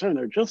and concern.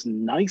 They're just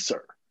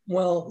nicer.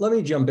 Well, let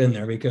me jump in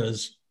there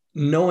because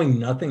knowing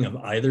nothing of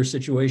either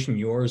situation,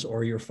 yours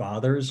or your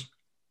father's,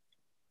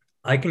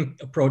 I can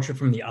approach it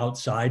from the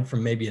outside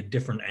from maybe a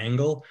different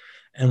angle.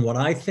 And what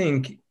I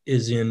think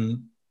is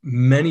in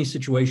many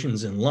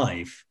situations in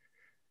life,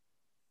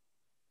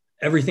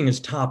 everything is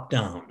top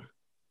down.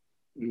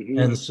 Mm-hmm.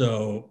 And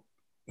so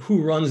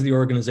who runs the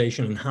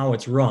organization and how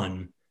it's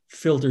run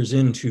filters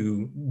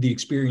into the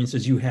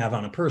experiences you have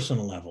on a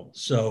personal level.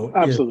 So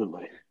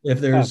absolutely, if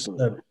there's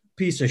a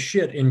piece of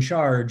shit in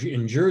charge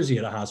in Jersey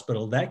at a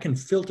hospital, that can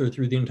filter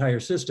through the entire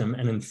system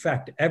and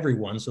infect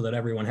everyone so that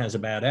everyone has a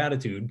bad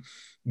attitude.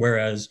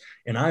 Whereas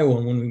in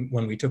Iowa,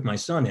 when we took my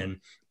son in,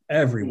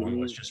 everyone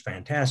was just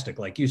fantastic.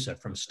 Like you said,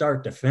 from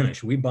start to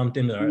finish. We bumped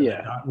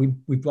into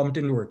we bumped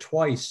into her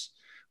twice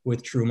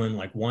with Truman,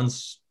 like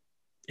once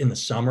in the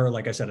summer.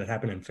 Like I said, it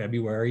happened in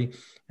February.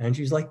 And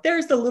she's like,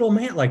 there's the little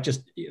man, like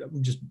just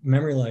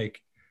memory, like,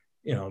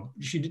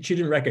 she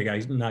didn't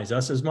recognize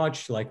us as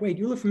much. Like, wait,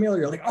 you look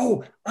familiar. Like,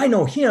 oh, I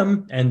know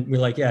him. And we're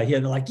like, yeah, he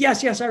had like,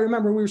 yes, I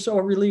remember. We were so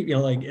relieved,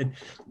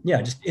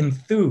 just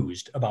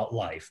enthused about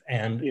life.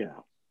 And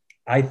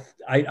I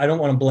don't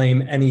want to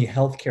blame any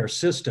healthcare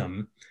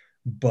system,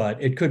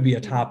 but it could be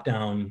a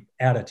top-down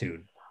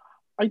attitude.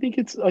 I think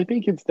it's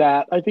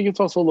that. I think it's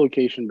also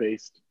location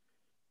based.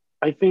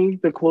 I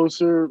think the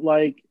closer,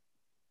 like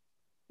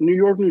New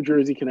York, New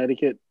Jersey,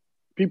 Connecticut,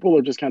 people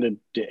are just kind of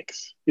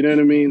dicks. You know what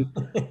I mean?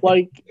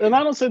 Like, and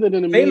I don't say that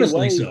in a famously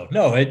mean way. So.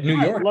 No,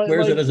 New York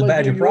wears it as a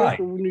badge of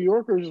pride. New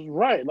Yorkers,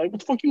 right? Like, what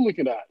the fuck you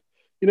looking at?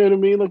 You know what I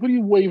mean? Like, what are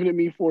you waving at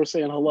me for,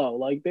 saying hello?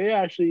 Like, they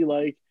actually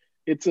like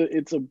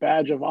it's a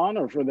badge of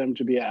honor for them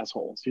to be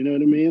assholes. You know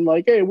what I mean?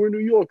 Like, hey, we're New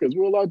Yorkers.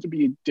 We're allowed to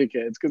be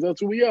dickheads because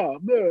that's who we are.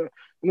 And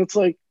it's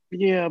like,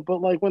 yeah,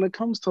 but like when it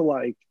comes to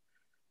like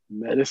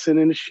medicine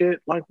and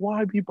shit, like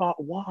why? Do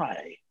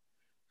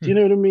you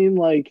know what I mean?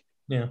 Like,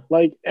 yeah,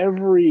 like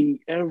every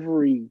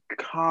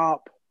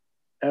cop,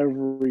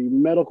 every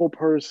medical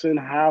person,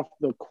 half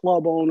the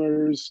club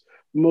owners,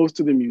 most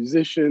of the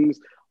musicians,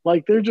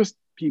 like they're just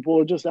people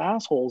are just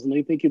assholes and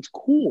they think it's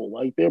cool.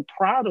 Like they're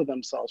proud of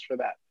themselves for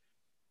that.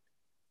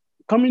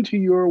 Coming to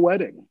your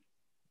wedding,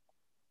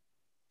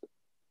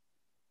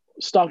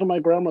 stopped at my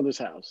grandmother's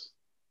house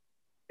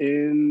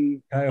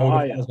in Cuyahoga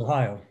Ohio. Falls,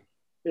 Ohio.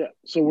 Yeah.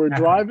 So we're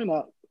Akron. driving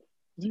up.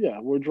 Yeah,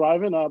 we're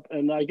driving up,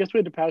 and I guess we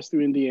had to pass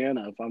through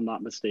Indiana, if I'm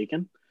not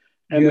mistaken.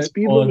 And the Yeah,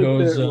 speed well, it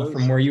limit goes there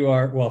from was, where you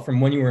are. Well,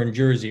 from when you were in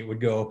Jersey, it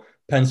would go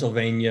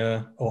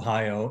Pennsylvania,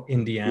 Ohio, yeah,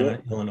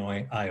 Indiana,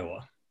 Illinois,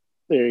 Iowa.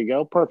 there you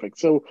go. Perfect.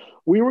 So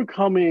we were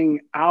coming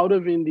out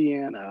of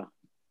Indiana,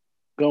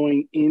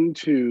 going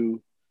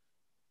into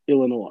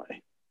Illinois,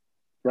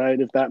 right?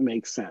 If that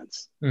makes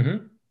sense.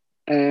 Mm-hmm.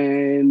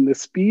 And the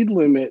speed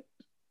limit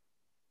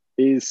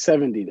is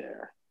 70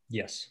 there.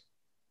 Yes.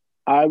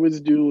 I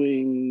was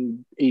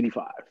doing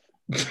 85.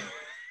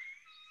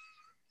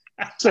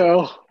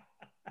 So,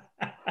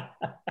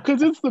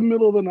 because it's the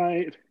middle of the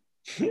night,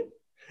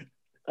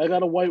 I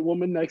got a white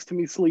woman next to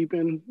me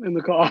sleeping in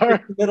the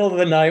car. Middle of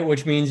the night,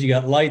 which means you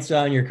got lights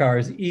on, your car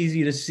is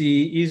easy to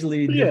see,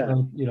 easily Yeah.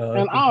 different,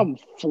 And I'm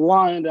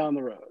flying down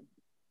the road.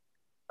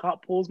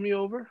 Cop pulls me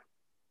over,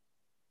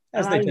 and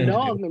as they tend to do.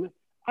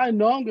 I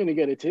know I'm gonna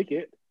get a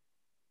ticket.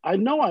 I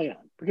know I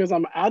am because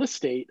I'm out of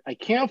state. I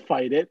can't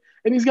fight it,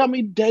 and he's got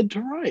me dead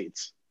to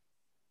rights,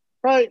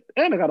 right?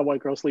 And I got a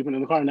white girl sleeping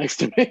in the car next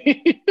to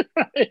me,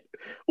 right?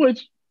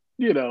 Which,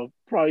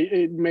 probably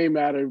it may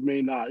matter,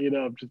 may not.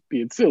 I'm just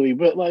being silly,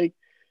 but like,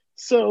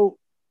 so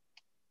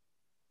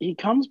he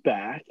comes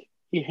back.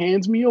 He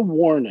hands me a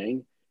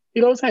warning.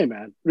 He goes, "Hey,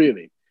 man,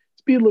 really,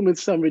 speed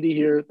limit's 70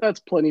 here. That's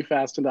plenty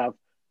fast enough.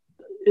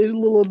 A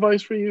little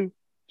advice for you: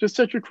 just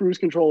set your cruise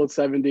control at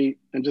 70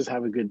 and just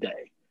have a good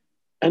day."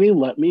 And he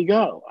let me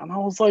go. And I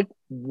was like,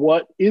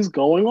 what is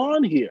going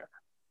on here?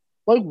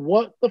 Like,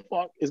 what the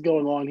fuck is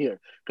going on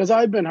here? Because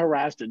I've been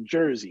harassed in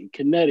Jersey,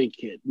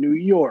 Connecticut, New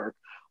York,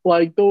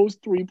 like those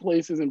three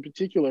places in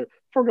particular,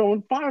 for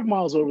going 5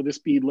 miles over the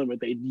speed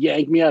limit. They'd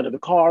yank me out of the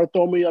car,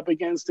 throw me up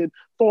against it,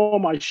 throw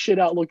my shit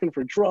out looking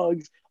for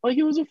drugs. Like,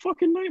 it was a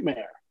fucking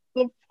nightmare.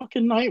 The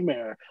fucking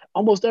nightmare.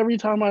 Almost every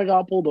time I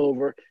got pulled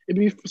over, it'd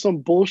be some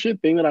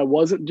bullshit thing that I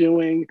wasn't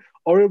doing,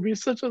 or it'd be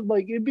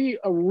it'd be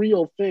a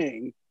real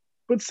thing.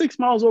 But 6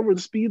 miles over the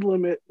speed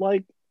limit,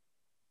 like,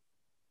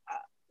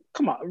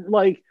 come on.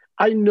 Like,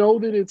 I know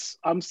that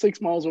I'm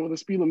 6 miles over the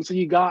speed limit, so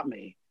you got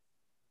me.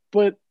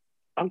 But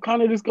I'm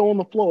kind of just going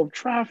the flow of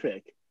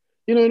traffic.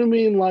 You know what I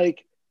mean?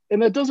 Like,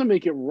 and that doesn't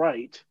make it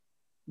right.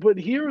 But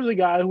here is a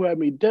guy who had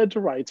me dead to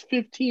rights,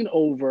 15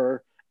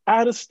 over,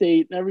 out of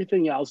state and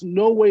everything else,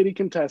 no way to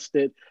contest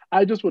it.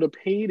 I just would have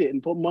paid it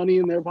and put money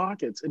in their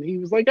pockets. And he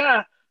was like,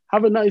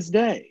 have a nice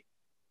day.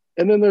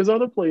 And then there's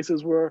other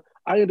places where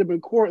I end up in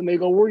court and they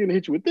go, we're going to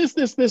hit you with this,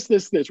 this, this,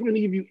 this, this. We're going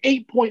to give you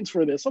 8 points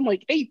for this. I'm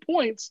like, 8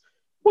 points?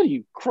 What are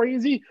you,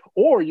 crazy?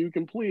 Or you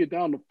can plead it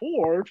down to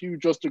 4 if you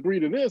just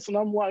agree to this. And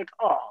I'm like,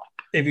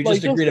 if you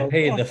just agree to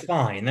pay the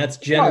fine, that's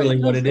generally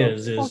what it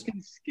is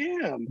fucking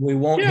scam. We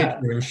won't hit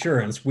your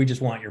insurance. We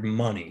just want your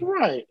money.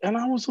 Right. And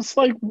I was just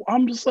like,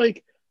 I'm just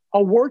like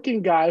a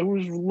working guy who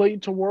was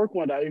late to work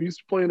one day. He used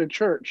to play in a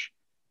church.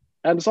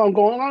 And so I'm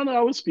going on,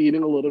 I was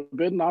speeding a little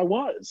bit, and I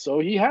was.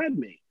 So he had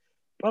me.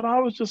 But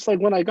I was just like,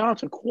 when I got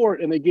to court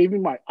and they gave me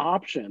my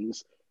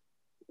options,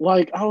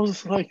 like, I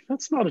was like,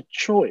 that's not a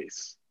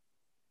choice.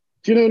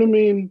 Do you know what I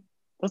mean?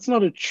 That's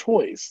not a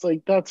choice.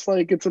 Like, that's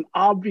like, it's an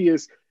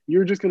obvious,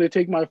 you're just going to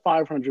take my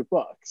 $500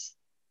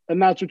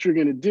 and that's what you're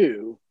going to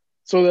do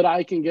so that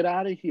I can get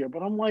out of here.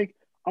 But I'm like,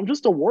 I'm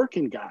just a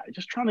working guy,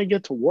 just trying to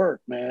get to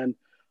work, man.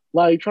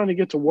 Like, trying to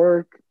get to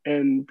work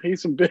and pay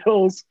some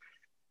bills.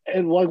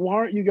 And like, why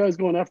aren't you guys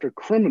going after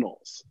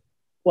criminals?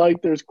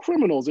 Like, there's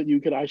criminals that you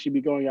could actually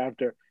be going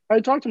after. I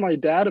talked to my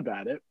dad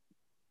about it,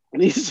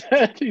 and he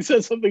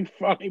said something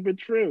funny but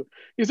true.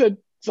 He said,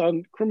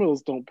 "Son,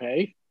 criminals don't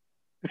pay."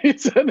 He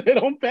said they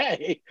don't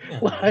pay. Yeah,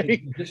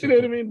 like, you know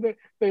what I mean?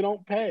 They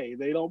don't pay.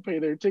 They don't pay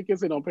their tickets.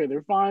 They don't pay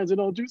their fines. They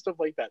don't do stuff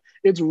like that.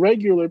 It's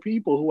regular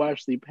people who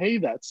actually pay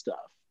that stuff.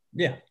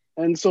 Yeah.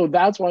 And so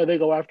that's why they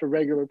go after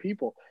regular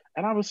people.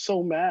 And I was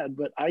so mad.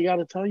 But I got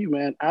to tell you,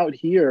 man, out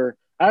here,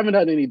 I haven't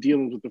had any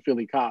dealings with the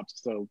Philly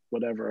cops. So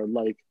whatever,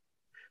 like,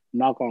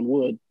 knock on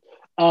wood.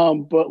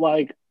 But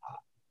like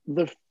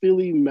the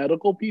Philly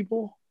medical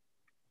people,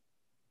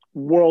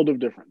 world of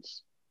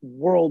difference.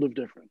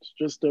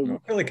 Just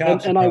Philly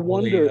cops and I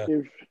wonder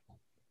if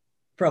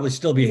probably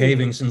still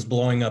behaving since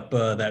blowing up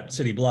that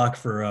city block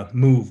for a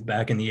move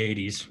back in the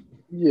 80s.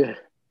 Yeah.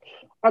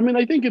 I mean,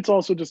 I think it's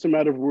also just a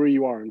matter of where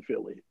you are in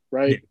Philly,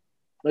 right? Yeah.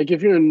 Like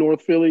if you're in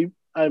North Philly,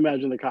 I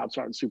imagine the cops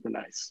aren't super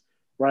nice,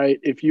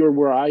 right? If you're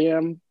where I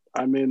am,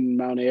 I'm in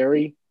Mount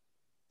Airy,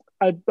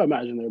 I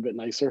imagine they're a bit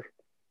nicer.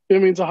 You know what I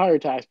mean? It's a higher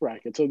tax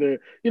bracket. So they're,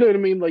 you know what I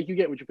mean? Like you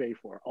get what you pay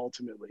for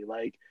ultimately.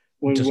 Like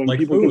when like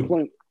people food.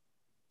 complain.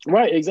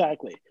 Right,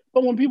 exactly.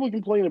 But when people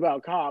complain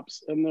about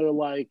cops and they're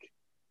like,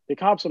 the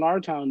cops in our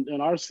town,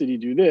 in our city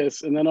do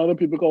this, and then other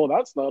people go, well,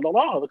 that's not a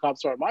law. The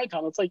cops are in my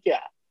town. It's like,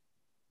 yeah,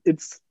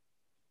 it's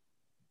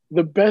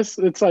the best.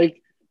 It's like,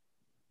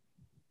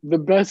 the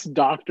best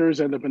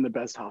doctors end up in the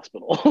best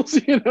hospitals.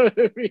 You know what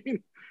I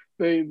mean?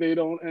 They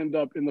don't end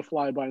up in the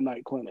fly by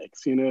night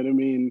clinics. You know what I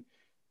mean?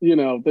 You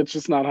know, that's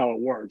just not how it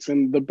works.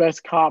 And the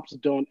best cops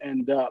don't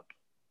end up,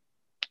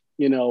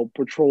 you know,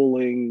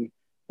 patrolling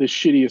the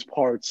shittiest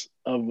parts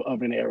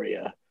of an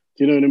area.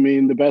 Do you know what I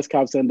mean? The best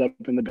cops end up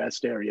in the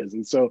best areas.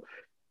 And so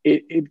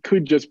it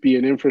could just be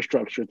an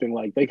infrastructure thing.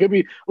 Like they could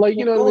be like,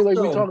 you know what I mean?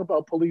 Like we talk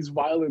about police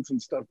violence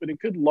and stuff, but it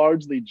could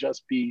largely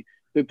just be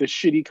that the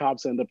shitty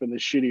cops end up in the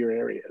shittier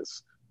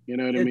areas. You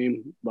know what I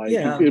mean? Like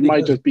it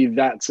might just be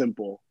that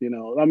simple, you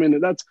know. I mean,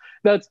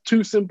 that's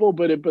too simple,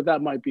 but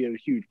that might be a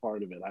huge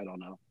part of it. I don't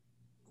know.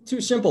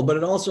 Too simple, but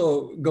it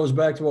also goes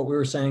back to what we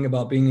were saying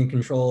about being in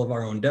control of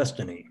our own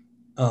destiny.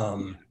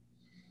 I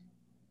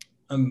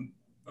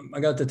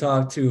got to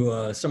talk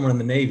to someone in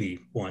the Navy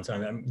once.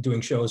 I'm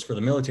doing shows for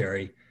the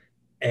military,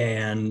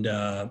 and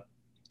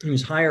he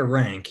was higher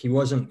rank. He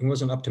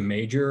wasn't up to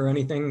major or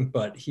anything,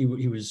 but he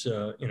was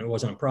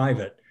wasn't a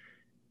private.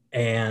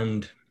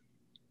 And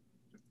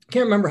I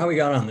can't remember how we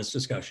got on this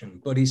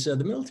discussion, but he said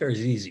the military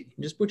is easy.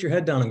 You just put your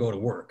head down and go to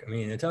work. I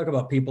mean, they talk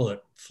about people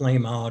that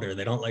flame out or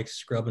they don't like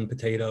scrubbing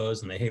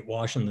potatoes and they hate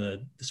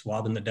washing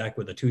swabbing the deck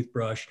with a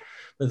toothbrush.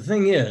 But the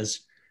thing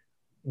is,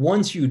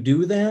 once you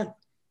do that,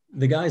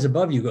 the guys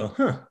above you go,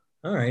 huh,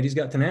 all right, he's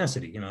got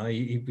tenacity. You know,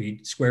 he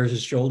squares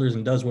his shoulders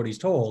and does what he's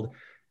told.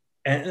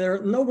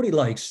 And nobody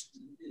likes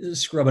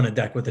scrubbing a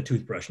deck with a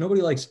toothbrush.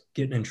 Nobody likes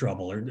getting in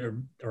trouble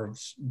or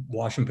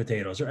washing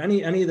potatoes or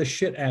any of the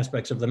shit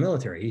aspects of the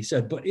military. He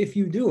said, but if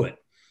you do it,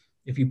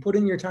 if you put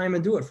in your time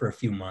and do it for a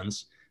few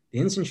months, the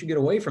instant you get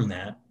away from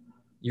that,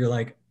 you're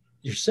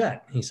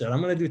set. He said,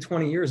 I'm going to do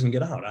 20 years and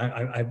get out.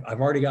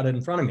 I've already got it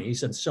in front of me. He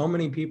said, so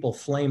many people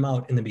flame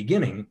out in the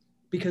beginning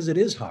because it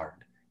is hard.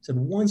 He said,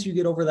 once you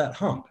get over that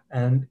hump,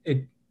 and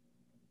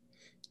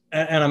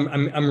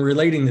I'm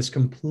relating this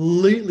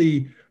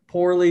completely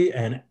poorly,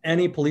 and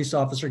any police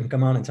officer can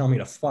come on and tell me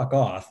to fuck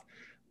off,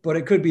 but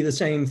it could be the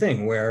same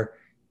thing where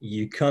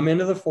you come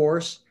into the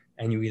force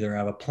and you either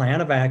have a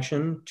plan of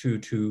action to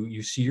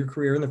you see your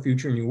career in the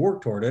future and you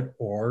work toward it,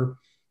 or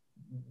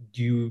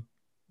you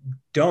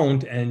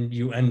don't and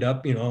you end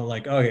up, you know,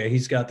 like, oh yeah,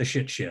 he's got the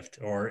shit shift.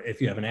 Or if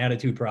you have an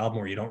attitude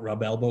problem or you don't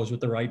rub elbows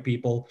with the right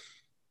people,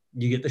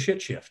 you get the shit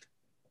shift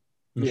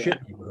in the shit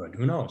neighborhood.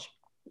 Who knows?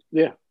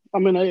 Yeah. I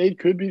mean, it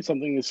could be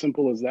something as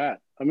simple as that.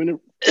 I mean,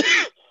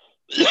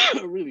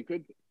 it really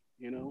could be,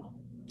 you know.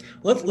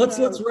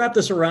 Let's wrap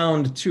this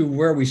around to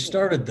where we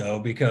started, though,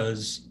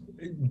 because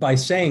by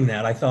saying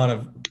that, I thought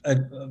of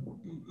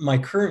my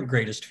current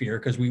greatest fear,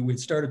 because we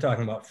started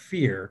talking about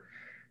fear.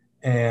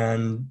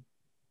 And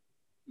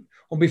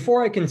well,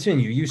 before I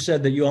continue, you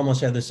said that you almost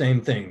had the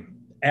same thing.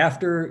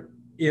 After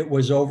it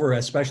was over,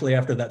 especially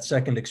after that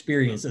second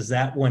experience, is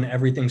that when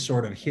everything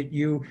sort of hit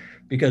you?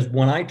 Because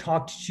when I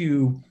talked to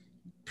you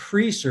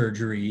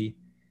pre-surgery,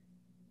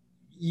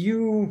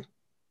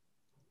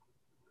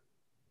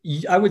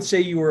 I would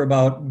say you were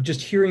about,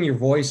 just hearing your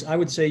voice, I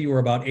would say you were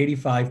about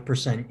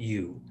 85%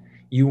 you.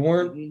 You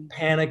weren't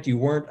panicked, you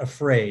weren't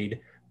afraid,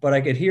 but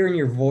I could hear in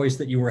your voice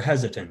that you were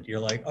hesitant. You're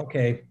like,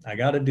 okay, I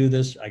got to do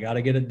this. I got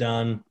to get it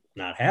done.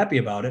 Not happy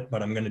about it,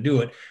 but I'm going to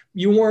do it.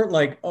 You weren't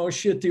like, oh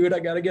shit, dude, I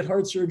got to get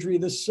heart surgery.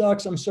 This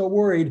sucks. I'm so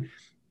worried.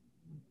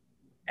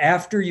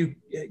 After you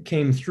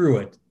came through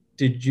it,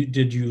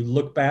 did you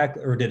look back,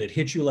 or did it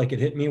hit you like it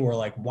hit me, where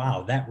like,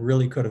 wow, that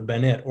really could have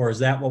been it? Or is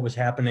that what was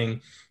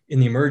happening in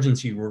the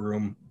emergency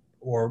room?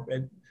 Or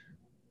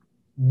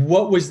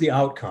what was the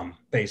outcome,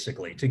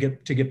 basically, to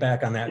get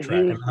back on that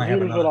track?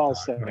 Here's what I'll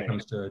say.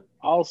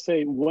 I'll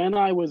say when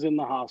I was in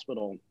the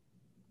hospital,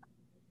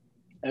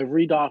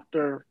 every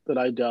doctor that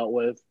I dealt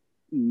with,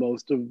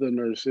 most of the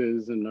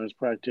nurses and nurse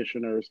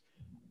practitioners,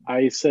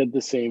 I said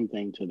the same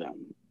thing to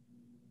them,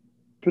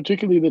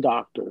 particularly the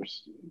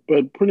doctors,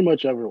 but pretty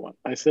much everyone.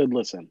 I said,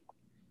 listen,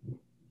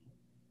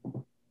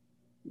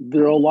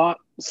 there are a lot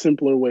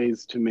simpler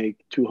ways to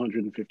make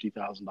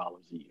 $250,000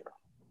 a year.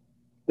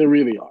 There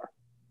really are,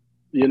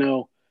 you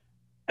know?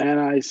 And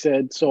I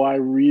said, so I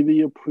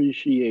really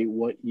appreciate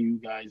what you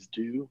guys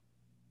do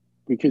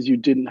because you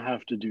didn't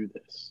have to do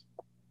this.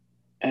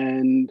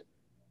 And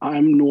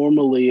I'm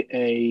normally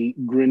a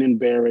grin and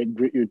bear it,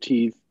 grit your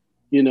teeth,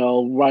 you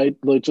know, right?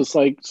 Just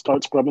like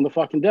start scrubbing the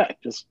fucking deck.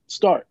 Just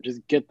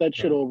get that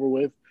shit over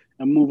with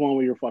and move on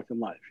with your fucking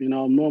life. You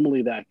know, I'm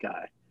normally that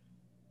guy.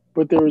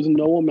 But there is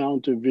no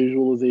amount of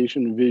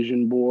visualization,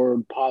 vision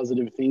board,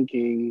 positive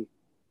thinking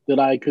that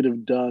I could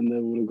have done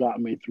that would have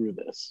gotten me through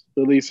this.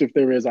 At least if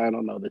there is, I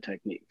don't know the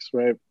techniques,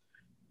 right?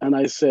 And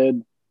I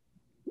said,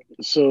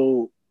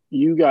 so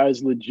you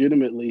guys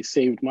legitimately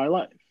saved my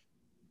life.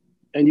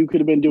 And you could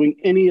have been doing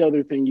any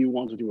other thing you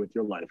want to do with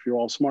your life. You're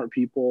all smart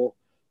people.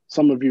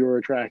 Some of you are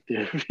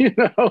attractive, you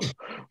know,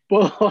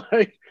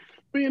 but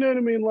you know what I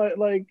mean?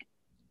 Like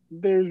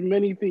there's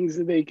many things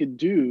that they could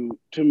do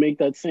to make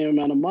that same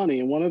amount of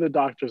money. And one of the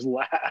doctors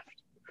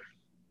laughed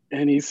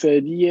and he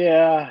said,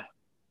 yeah,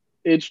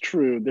 it's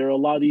true. There are a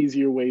lot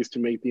easier ways to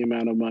make the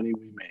amount of money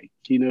we make.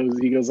 He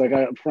goes, like, I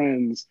have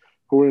friends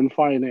who are in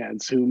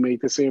finance who make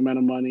the same amount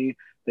of money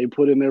They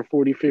put in their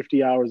 40,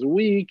 50 hours a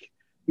week.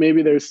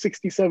 Maybe there's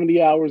 60,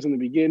 70 hours in the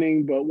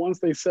beginning, but once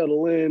they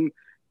settle in,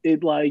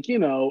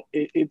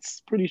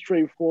 it's pretty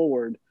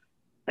straightforward.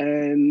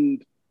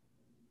 And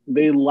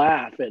they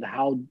laugh at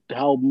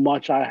how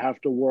much I have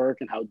to work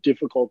and how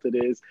difficult it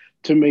is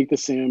to make the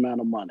same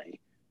amount of money.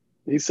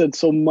 He said,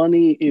 so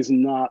money is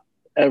not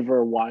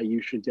ever why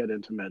you should get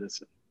into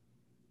medicine.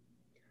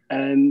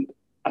 And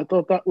I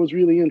thought that was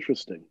really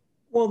interesting.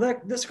 Well,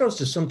 this goes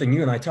to something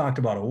you and I talked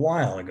about a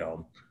while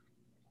ago.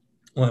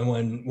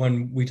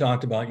 When we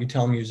talked about, you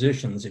tell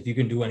musicians, if you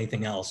can do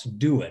anything else,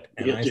 do it.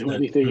 And I said,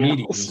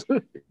 comedians,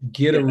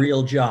 get a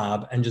real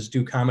job and just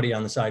do comedy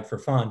on the side for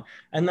fun.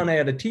 And then I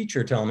had a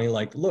teacher tell me,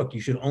 like, look, you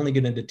should only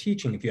get into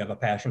teaching if you have a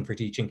passion for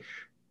teaching.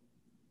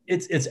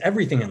 It's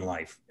everything in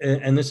life.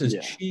 And this is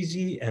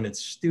cheesy and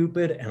it's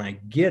stupid and I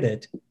get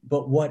it,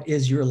 but what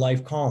is your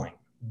life calling?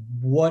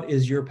 What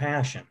is your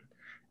passion?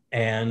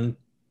 And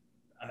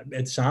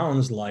it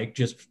sounds like,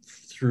 just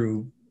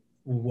through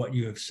what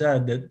you have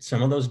said, that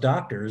some of those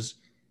doctors,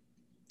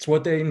 it's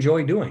what they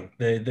enjoy doing.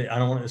 They I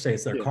don't want to say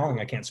it's their calling.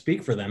 I can't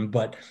speak for them,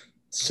 but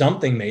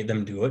something made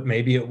them do it.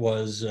 Maybe it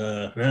was,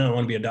 I don't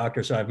want to be a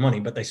doctor, so I have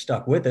money, but they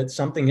stuck with it.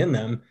 Something in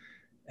them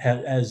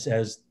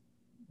has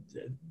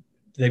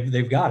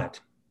they've got it.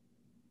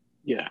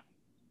 Yeah.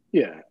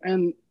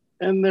 And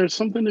there's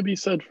something to be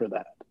said for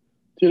that.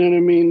 Do you know what I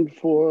mean?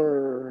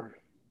 For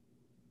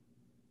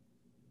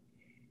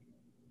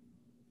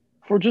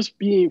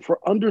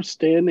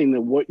understanding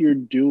that what you're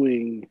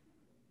doing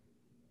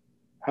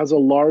has a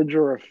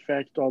larger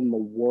effect on the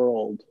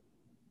world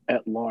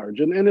at large.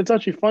 And it's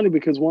actually funny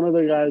because one of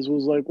the guys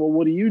was like, well,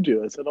 what do you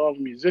do? I said, oh, I'm a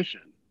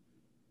musician.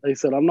 They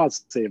said, I'm not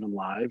saving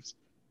lives.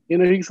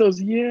 He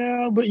says,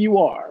 yeah, but you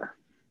are.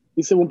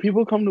 He said, when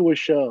people come to a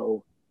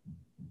show,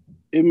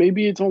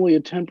 maybe it's only a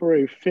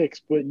temporary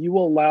fix, but you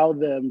allow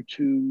them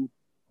to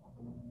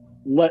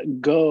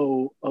let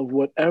go of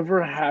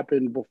whatever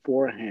happened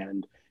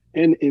beforehand.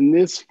 And in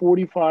this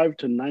 45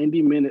 to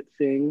 90-minute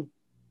thing,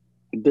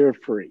 they're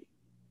free.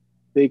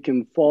 They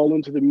can fall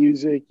into the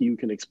music. You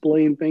can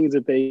explain things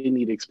that they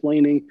need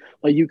explaining.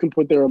 Like, you can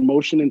put their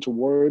emotion into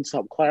words,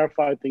 help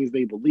clarify things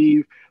they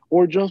believe,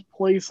 or just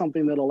play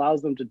something that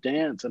allows them to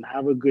dance and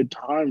have a good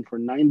time for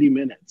 90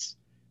 minutes.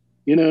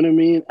 You know what I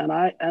mean? And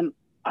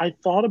I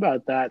thought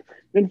about that.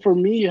 And for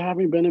me,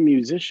 having been a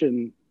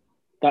musician,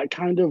 that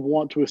kind of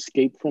want to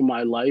escape from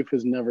my life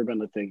has never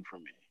been a thing for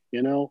me,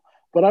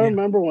 But I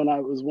remember when I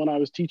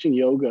was teaching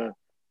yoga,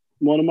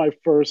 one of my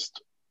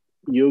first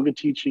yoga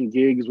teaching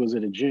gigs was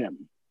at a gym.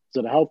 It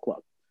was at a health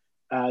club.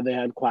 They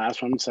had class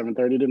from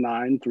 7:30 to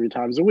 9, 3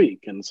 times a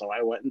week. And so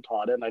I went and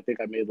taught it. And I think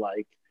I made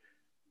like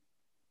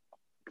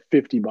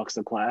 $50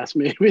 a class,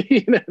 maybe.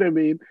 You know what I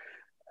mean?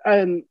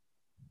 And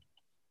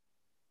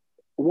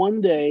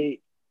one day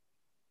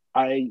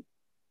I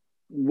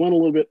went a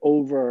little bit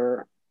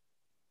over,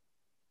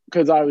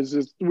 because I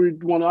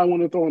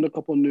want to throw in a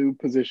couple new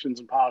positions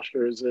and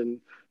postures and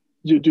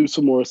do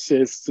some more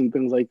assists and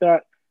things like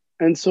that.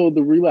 And so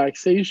the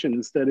relaxation,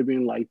 instead of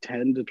being like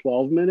 10 to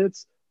 12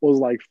 minutes, was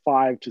like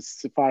 5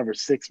 or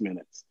 6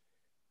 minutes.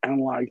 And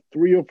like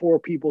 3 or 4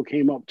 people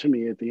came up to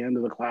me at the end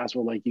of the class,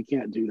 were like, you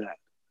can't do that.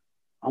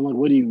 I'm like,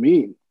 what do you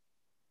mean?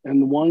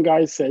 And the one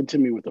guy said to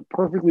me with a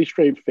perfectly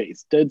straight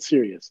face, dead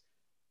serious,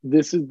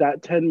 that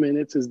 10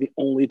 minutes is the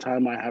only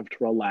time I have to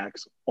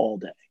relax all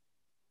day.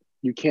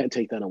 You can't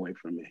take that away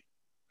from me.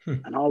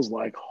 And I was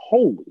like,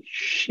 holy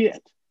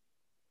shit.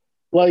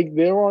 Like,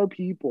 there are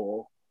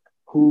people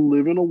who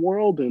live in a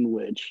world in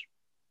which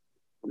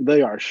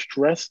they are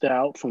stressed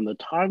out from the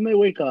time they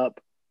wake up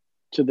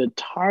to the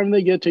time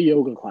they get to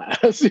yoga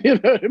class. You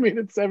know what I mean?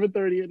 It's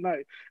 7:30 at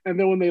night. And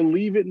then when they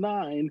leave at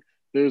 9,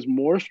 there's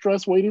more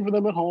stress waiting for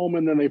them at home,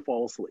 and then they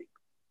fall asleep.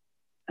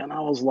 And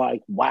I was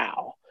like,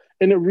 wow.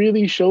 And it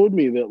really showed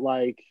me that,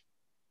 like,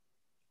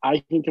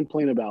 I can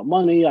complain about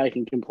money. I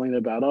can complain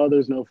about, oh,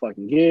 there's no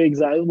fucking gigs.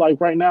 Like,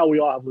 right now, we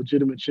all have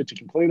legitimate shit to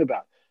complain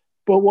about.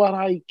 But what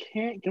I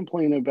can't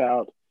complain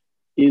about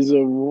is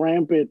a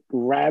rampant,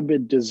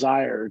 rabid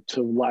desire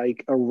to,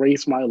 like,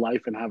 erase my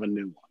life and have a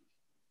new one.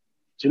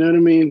 Do you know what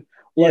I mean?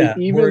 Like,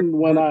 even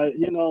when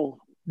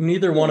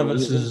neither one of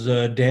us is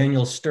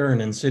Daniel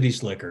Stern in City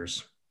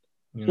Slickers.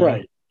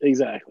 Right,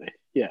 exactly.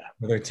 Yeah.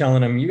 They're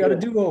telling him, you got a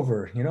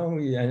do-over,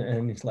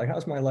 and he's like,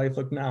 how's my life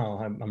look now?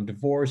 I'm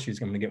divorced. She's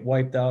going to get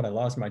wiped out. I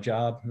lost my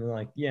job. And they're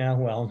like, yeah,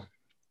 well,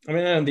 I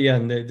mean, in the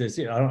end, I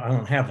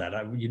don't have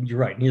that. You're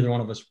right. Neither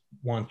one of us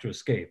wants to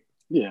escape.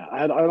 Yeah.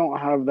 I don't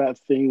have that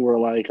thing where,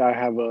 like, I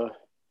have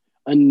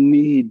a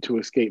need to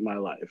escape my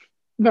life.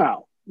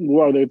 Now,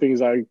 are there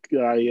things I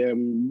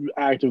am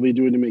actively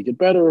doing to make it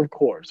better? Of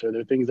course. Are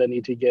there things I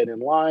need to get in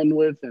line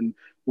with and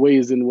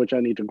ways in which I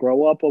need to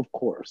grow up? Of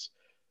course.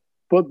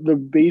 But the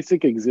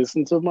basic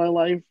existence of my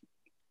life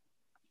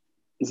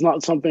is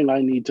not something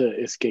I need to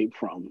escape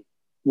from,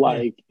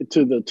 like,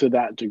 to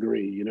that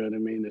degree. You know what I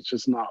mean? It's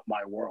just not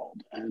my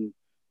world. And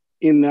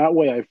in that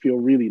way, I feel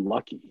really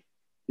lucky.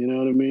 You know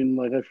what I mean?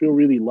 Like, I feel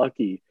really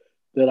lucky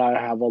that I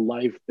have a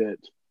life that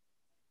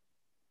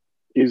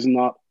is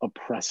not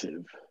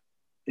oppressive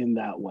in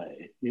that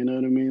way. You know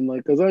what I mean?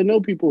 Like, because I know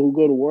people who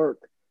go to work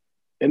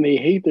and they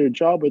hate their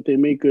job, but they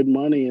make good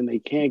money and they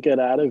can't get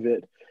out of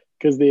it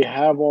because they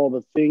have all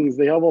the things,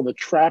 they have all the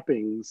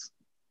trappings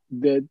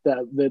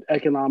that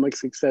economic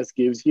success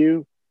gives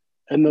you,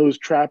 and those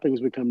trappings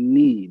become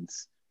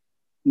needs,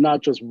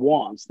 not just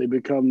wants. They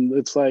become,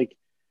 it's like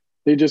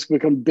they just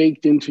become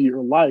baked into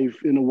your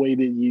life in a way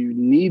that you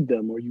need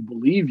them or you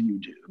believe you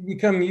do. You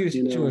become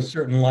used to a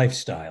certain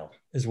lifestyle,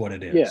 is what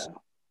it Yeah, is.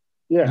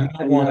 yeah. You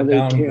don't And want now to they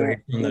can't,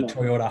 downgrade from the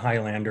Toyota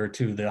Highlander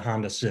to the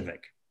Honda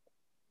Civic.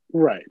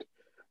 Right.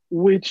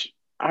 Which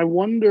I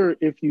wonder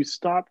if you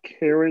stop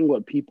caring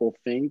what people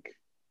think,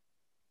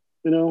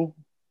 you know,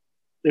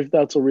 if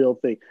that's a real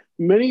thing.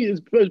 Many,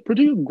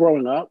 particularly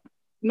growing up,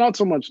 not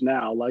so much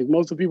now. Like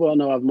most of the people I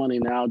know have money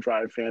now,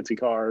 drive fancy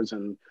cars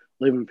and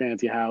live in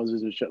fancy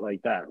houses and shit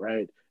like that,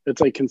 right?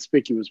 It's like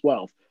conspicuous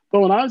wealth.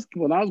 But when I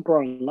was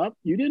growing up,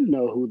 you didn't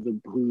know who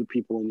the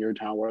people in your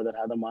town were that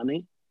had the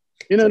money.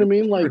 You know what I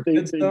mean? Like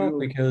kids though,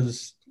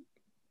 because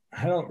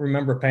I don't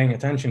remember paying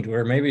attention to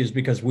her. Maybe it's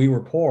because we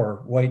were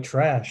poor, white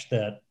trash,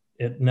 that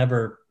it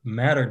never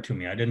mattered to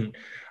me. I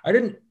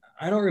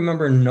don't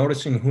remember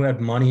noticing who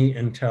had money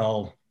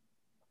until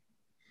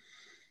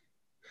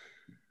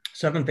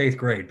seventh, eighth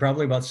grade,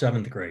 probably about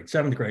seventh grade,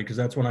 because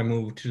that's when I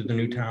moved to the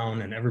new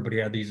town and everybody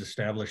had these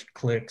established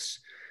cliques.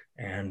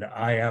 And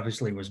I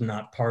obviously was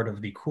not part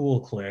of the cool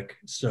clique.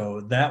 So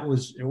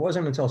it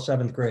wasn't until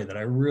seventh grade that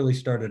I really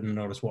started to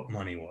notice what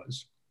money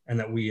was and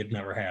that we had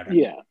never had it.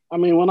 Yeah. I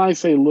mean, when I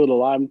say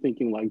little, I'm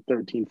thinking like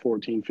 13,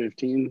 14,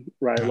 15,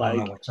 right? I don't Like,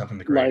 know what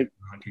seventh grade.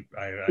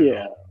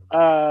 yeah,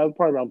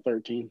 probably around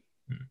 13,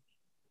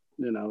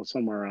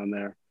 somewhere around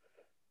there.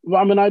 But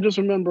I mean, I just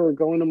remember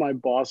going to my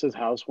boss's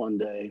house one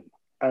day.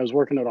 I was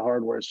working at a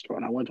hardware store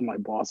and I went to my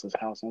boss's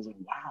house and I was like,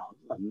 wow,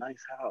 this is a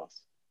nice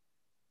house.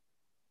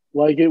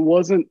 Like, it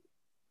wasn't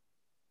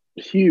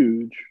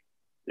huge,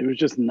 it was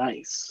just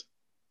nice,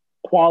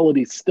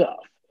 quality stuff.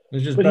 It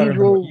was just But he better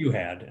than what drove, you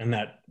had, and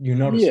that you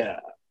noticed yeah,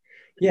 that.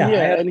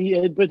 Yeah, and he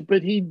had,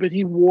 but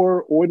he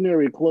wore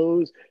ordinary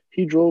clothes.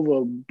 He drove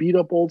a beat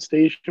up old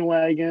station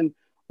wagon.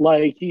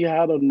 Like he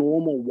had a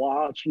normal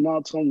watch,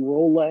 not some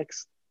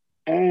Rolex.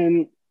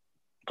 And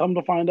come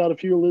to find out a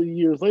few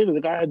years later,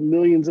 the guy had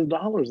millions of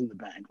dollars in the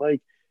bank.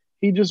 Like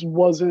he just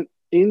wasn't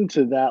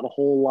into that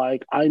whole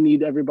like I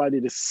need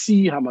everybody to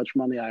see how much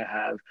money I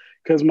have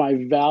because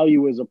my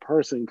value as a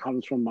person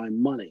comes from my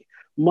money.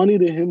 Money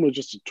to him was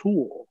just a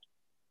tool,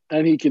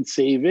 and he could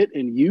save it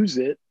and use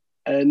it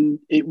and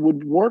it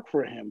would work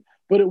for him.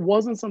 But it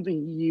wasn't something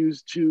he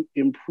used to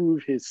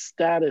improve his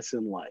status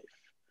in life.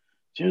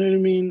 Do you know what I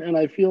mean? And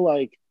I feel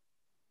like,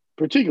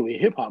 particularly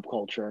hip hop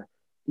culture,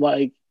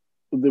 like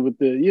with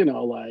the,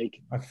 like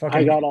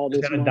I got all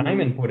this got a money.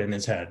 diamond put in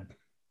his head.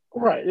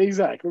 Right,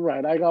 exactly.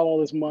 Right. I got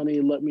all this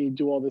money, let me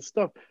do all this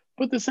stuff.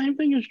 But the same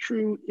thing is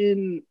true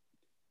in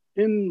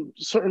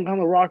certain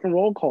kind of rock and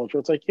roll culture.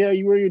 It's like, yeah,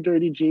 you wear your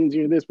dirty jeans,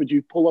 you're this, but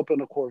you pull up in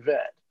a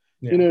Corvette.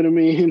 Yeah. You know what I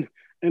mean?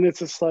 And it's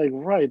just like,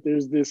 right,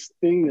 there's this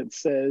thing that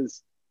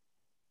says,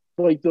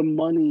 like, the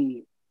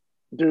money,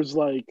 there's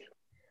like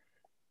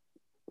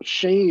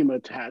shame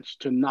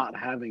attached to not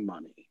having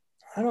money.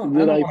 I don't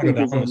think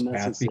is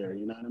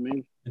unnecessary. You know what I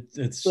mean?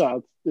 It's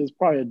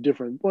probably a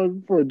different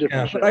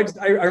show.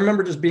 But I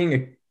remember just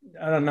being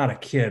not a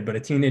kid, but a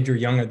teenager,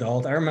 young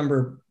adult. I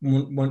remember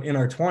when in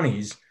our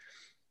 20s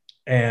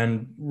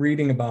and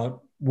reading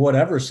about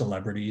whatever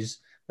celebrities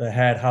that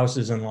had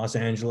houses in Los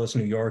Angeles,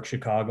 New York,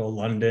 Chicago,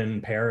 London,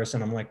 Paris.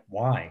 And I'm like,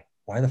 why?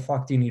 Why the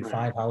fuck do you need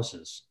 5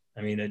 houses?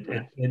 I mean,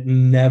 it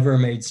never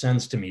made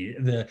sense to me.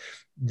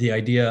 The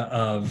idea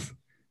of,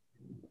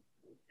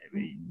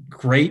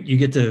 great, you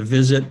get to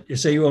visit, you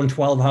say you own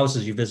 12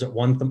 houses, you visit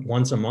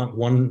once a month,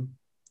 one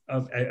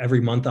of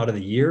every month out of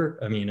the year.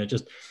 I mean, or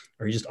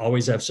you just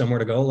always have somewhere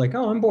to go, like,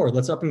 oh, I'm bored,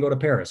 let's up and go to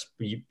Paris.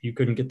 You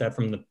couldn't get that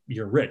from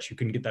you're rich. You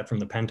couldn't get that from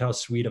the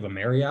penthouse suite of a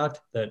Marriott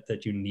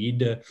that you need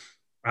to,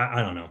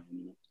 I don't know.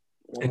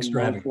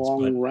 Extravagance.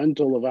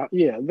 Rental of,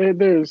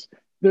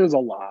 there's a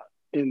lot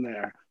in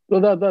there.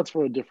 But that's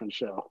for a different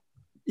show.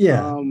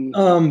 Yeah.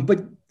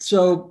 But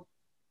so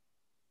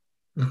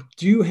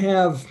do you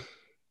have,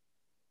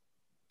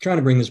 trying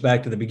to bring this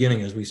back to the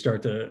beginning as we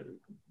start to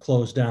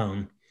close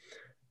down.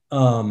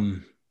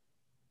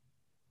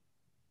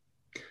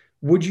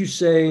 Would you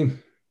say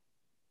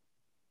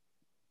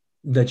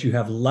that you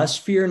have less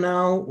fear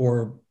now,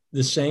 or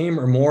the same,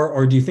 or more?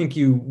 Or do you think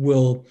you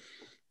will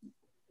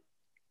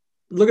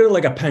look at it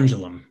like a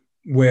pendulum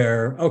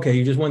where, okay,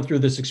 you just went through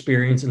this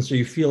experience and so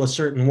you feel a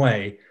certain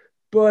way,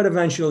 but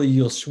eventually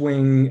you'll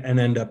swing and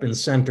end up in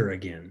center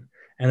again?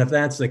 And if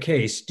that's the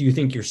case, do you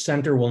think your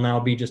center will now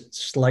be just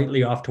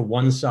slightly off to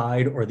one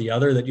side or the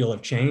other, that you'll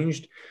have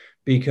changed?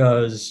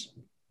 Because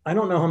I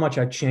don't know how much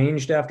I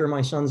changed after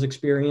my son's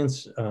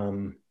experience.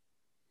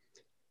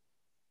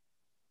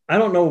 I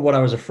don't know what I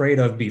was afraid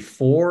of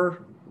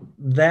before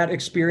that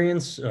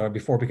experience,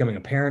 before becoming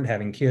a parent,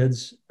 having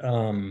kids.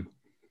 And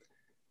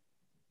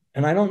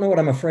I don't know what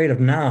I'm afraid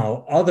of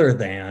now, other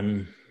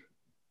than,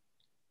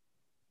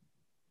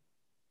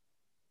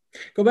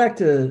 Go back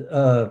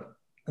to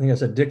I think I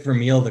said Dick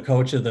Vermeil, the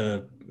coach of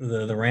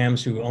the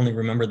Rams, who only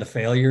remembered the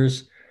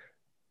failures.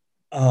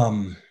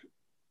 Um,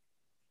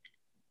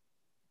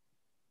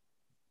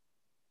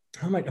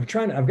 I'm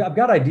trying to, I've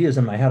got ideas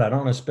in my head. I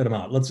don't want to spit them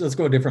out. Let's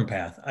go a different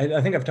path.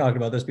 I think I've talked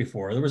about this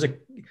before. There was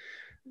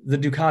the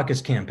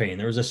Dukakis campaign.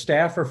 There was a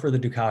staffer for the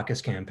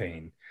Dukakis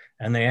campaign,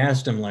 and they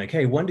asked him like,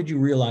 "Hey, when did you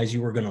realize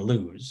you were going to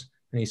lose?"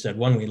 And he said,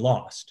 "When we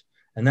lost."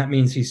 And that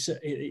means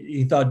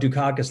he thought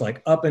Dukakis,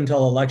 like, up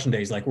until election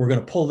days, like, we're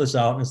going to pull this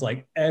out. And it's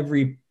like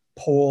every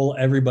poll,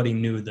 everybody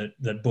knew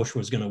that Bush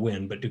was going to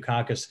win, but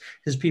Dukakis,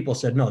 his people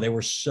said no. They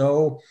were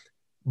so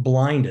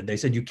blinded. They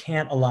said you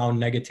can't allow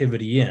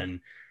negativity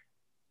in,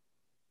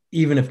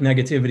 even if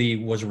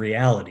negativity was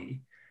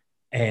reality.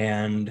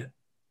 And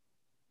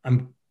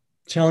I'm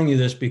telling you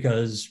this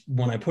because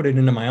when I put it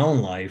into my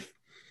own life,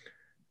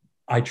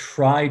 I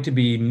try to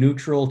be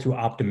neutral to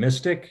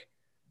optimistic.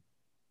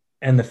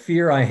 And the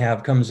fear I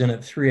have comes in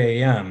at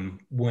 3 a.m.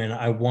 when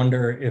I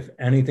wonder if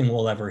anything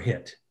will ever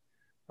hit.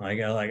 I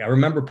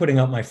remember putting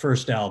out my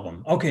first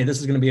album. Okay, this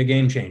is going to be a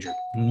game changer.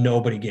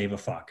 Nobody gave a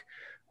fuck.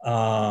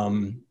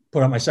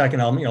 Put out my second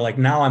album. Like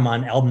now I'm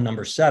on album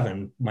number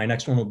 7. My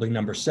next one will be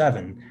number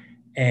 7.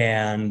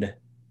 And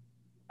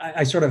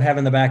I sort of have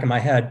in the back of my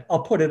head,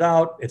 I'll put it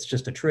out. It's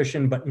just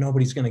attrition, but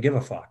nobody's going to give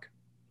a fuck.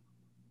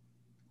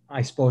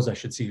 I suppose I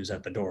should see who's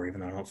at the door, even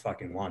though I don't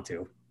fucking want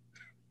to.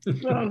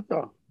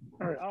 No.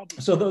 All right,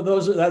 so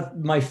that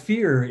my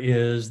fear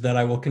is that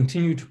I will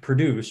continue to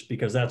produce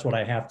because that's what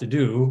I have to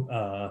do,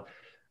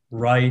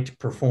 write,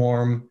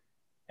 perform,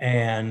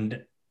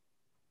 and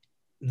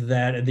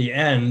that at the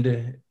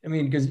end, I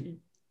mean, because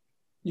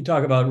you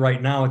talk about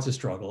right now, it's a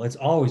struggle. It's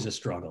always a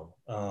struggle.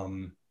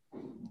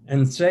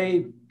 And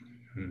say,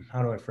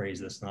 how do I phrase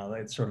this now?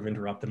 It sort of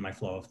interrupted my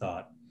flow of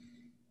thought.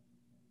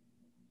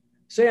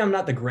 Say I'm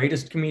not the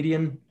greatest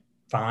comedian,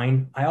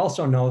 fine. I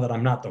also know that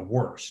I'm not the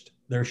worst.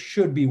 There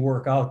should be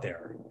work out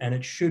there, and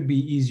it should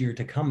be easier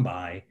to come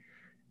by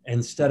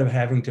instead of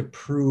having to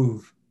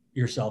prove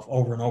yourself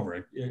over and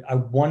over. I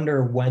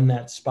wonder when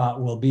that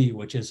spot will be,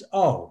 which is,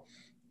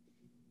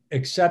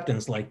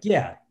 acceptance, like,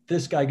 yeah,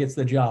 this guy gets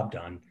the job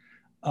done.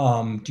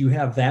 Do you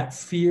have that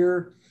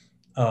fear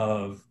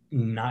of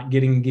not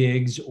getting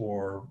gigs,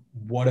 or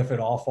what if it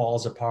all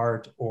falls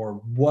apart,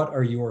 or what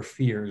are your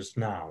fears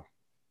now?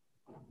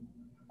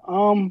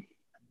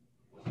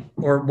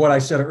 Or what I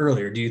said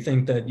earlier, do you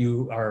think that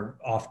you are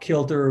off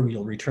kilter?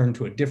 You'll return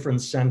to a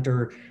different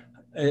center?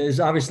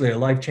 Is obviously a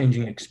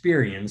life-changing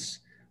experience,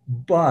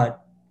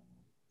 but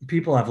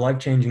people have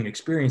life-changing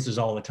experiences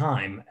all the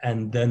time,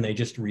 and then they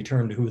just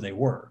return to who they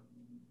were.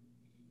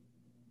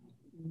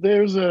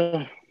 There's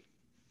a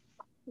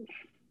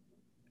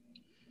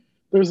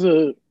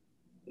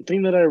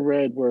thing that I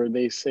read where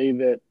they say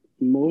that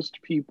most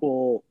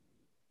people,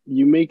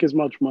 you make as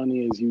much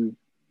money as you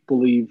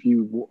believe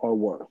you are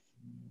worth.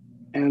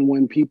 And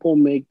when people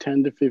make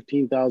 $10,000 to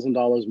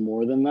 $15,000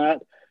 more than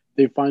that,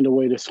 they find a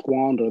way to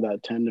squander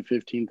that $10,000 to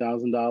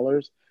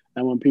 $15,000.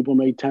 And when people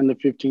make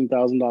 $10,000 to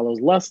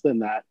 $15,000 less than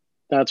that,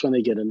 that's when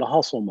they get into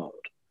hustle mode.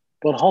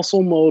 But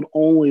hustle mode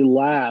only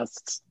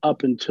lasts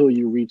up until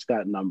you reach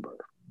that number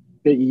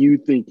that you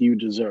think you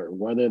deserve,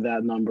 whether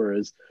that number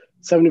is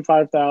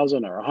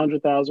 75,000 or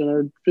 100,000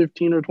 or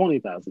 15 or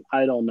 20,000.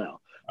 I don't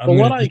know. But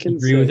what I can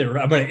agree with it,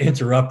 I'm going to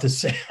interrupt to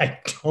say I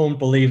don't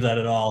believe that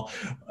at all,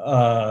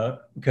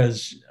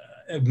 because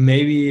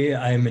maybe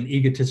I'm an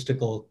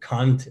egotistical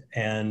cunt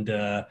and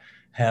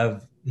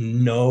have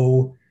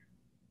no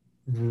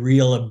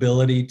real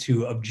ability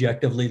to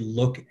objectively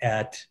look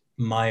at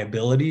my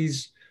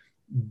abilities,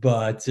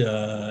 but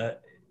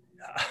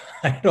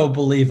I don't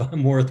believe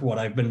I'm worth what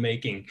I've been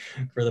making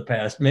for the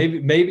past.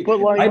 Maybe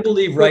like, I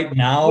believe right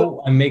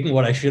now I'm making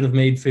what I should have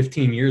made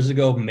 15 years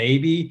ago,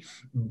 maybe.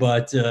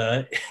 But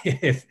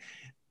if,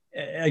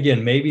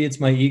 again, maybe it's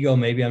my ego,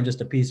 maybe I'm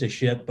just a piece of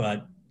shit,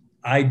 but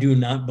I do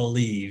not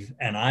believe,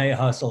 and I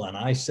hustle and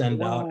I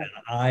send out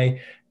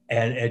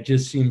and it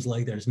just seems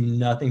like there's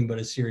nothing but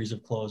a series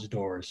of closed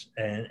doors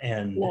or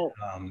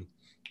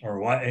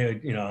why,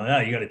 you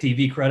got a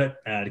TV credit,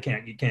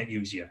 you can't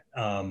use you.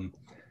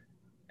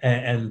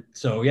 And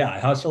so, yeah, I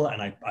hustle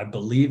and I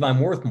believe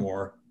I'm worth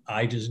more.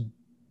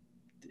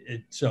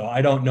 So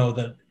I don't know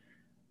that.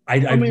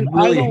 I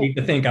really hate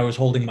to think I was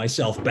holding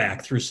myself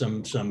back through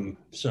some.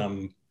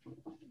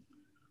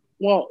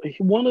 Well,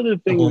 one of the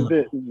things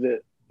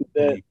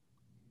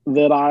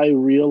that I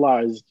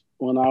realized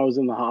when I was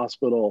in the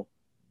hospital,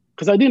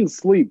 because I didn't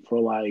sleep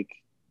for like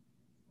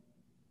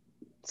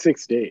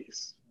 6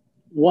 days.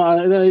 One,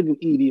 I didn't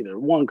eat either.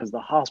 One, because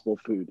the hospital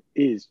food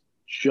is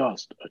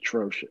just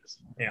atrocious.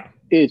 Yeah,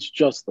 it's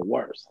just the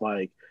worst.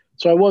 Like,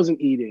 so I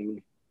wasn't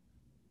eating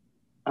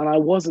and I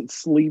wasn't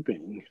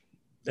sleeping.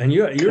 And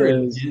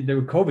there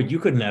were COVID, you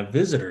couldn't have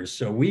visitors.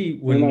 So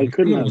when I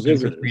couldn't have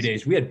visitors for 3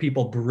 days, we had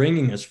people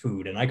bringing us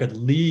food and I could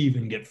leave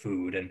and get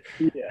food and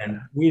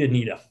we didn't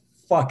eat a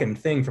fucking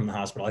thing from the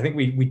hospital. I think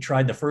we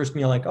tried the first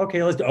meal, like,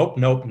 okay, let's do,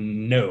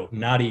 no,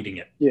 not eating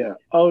it. Yeah.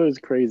 Oh, it was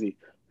crazy.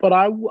 But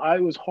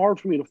it was hard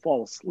for me to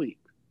fall asleep.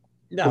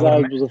 Yeah, I because would I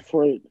imagine. was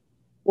afraid.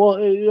 Well,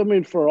 I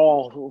mean, for a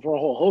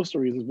whole host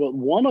of reasons, but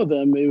one of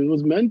them it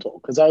was mental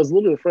because I was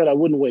literally afraid I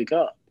wouldn't wake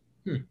up.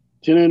 Hmm.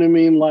 Do you know what I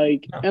mean?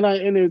 Like, Yeah.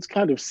 and it's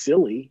kind of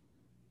silly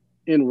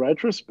in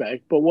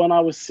retrospect, but when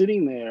I was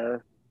sitting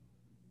there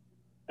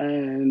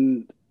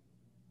and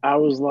I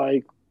was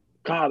like,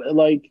 God,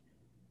 like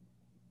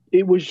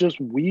it was just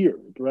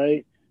weird,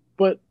 right?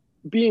 But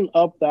being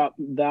up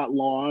that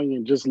long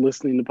and just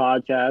listening to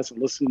podcasts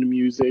and listening to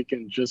music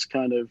and just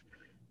kind of,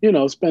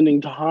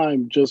 spending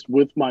time just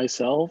with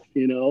myself,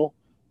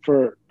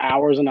 for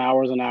hours and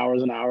hours and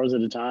hours and hours at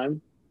a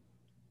time,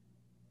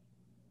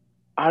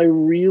 I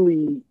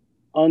really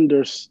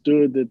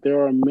understood that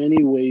there are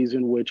many ways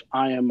in which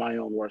I am my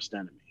own worst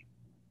enemy.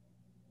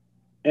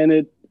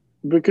 And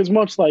because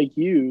much like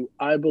you,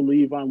 I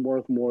believe I'm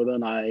worth more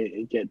than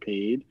I get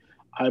paid.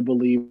 I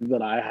believe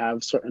that I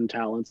have certain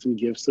talents and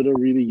gifts that are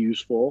really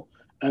useful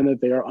and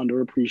that they are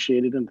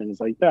underappreciated and things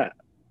like that.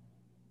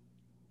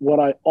 What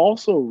I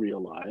also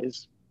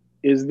realize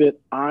is that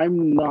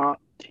I'm not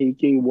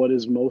taking what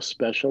is most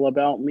special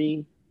about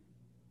me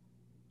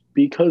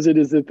because it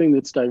is the thing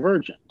that's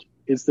divergent.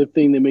 It's the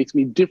thing that makes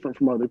me different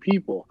from other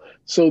people.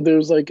 So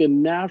there's like a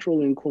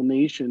natural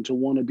inclination to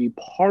want to be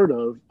part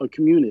of a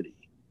community.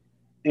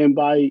 And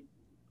by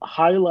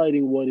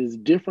highlighting what is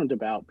different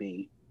about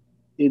me,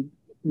 it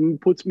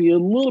puts me a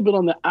little bit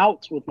on the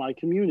outs with my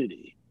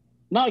community.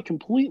 Not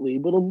completely,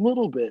 but a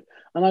little bit.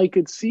 And I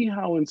could see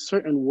how, in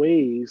certain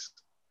ways,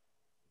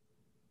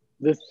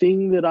 the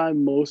thing that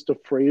I'm most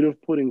afraid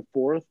of putting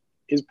forth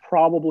is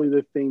probably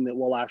the thing that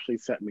will actually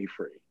set me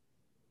free.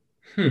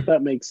 If Hmm.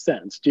 that makes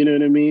sense. Do you know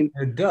what I mean?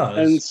 It And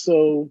does.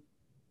 so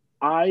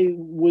I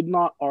would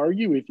not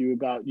argue with you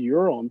about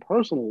your own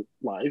personal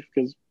life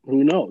because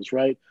who knows,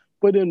 right?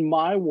 But in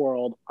my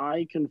world,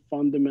 I can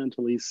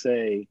fundamentally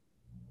say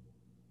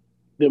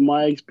that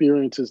my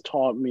experience has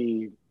taught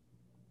me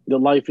that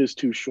life is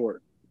too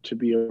short to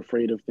be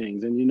afraid of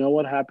things. And you know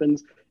what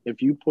happens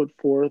if you put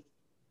forth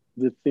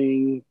the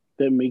thing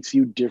that makes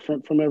you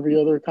different from every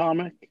other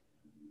comic,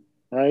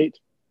 right?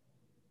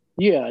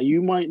 Yeah,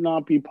 you might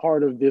not be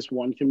part of this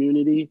one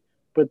community,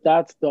 but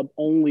that's the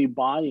only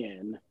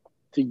buy-in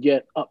to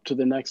get up to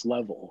the next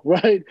level,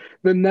 right?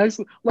 The next,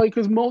 like,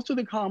 because most of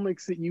the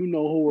comics that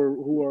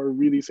who are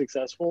really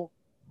successful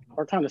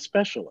are kind of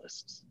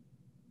specialists.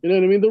 You know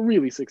what I mean? The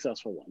really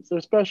successful ones, they're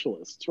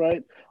specialists,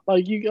 right?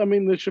 Like I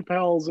mean, the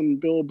Chappelles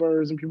and Bill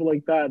Burrs and people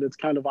like that. It's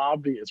kind of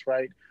obvious,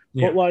 right?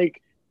 But Yeah. like,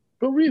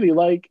 but really,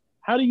 like,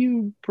 how do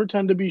you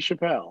pretend to be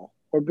Chappelle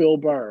or Bill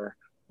Burr?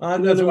 You know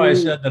what That's I why I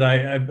mean? said that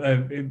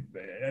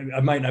I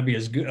might not be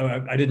as good.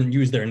 I didn't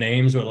use their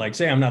names, but like,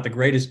 say I'm not the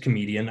greatest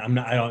comedian. I'm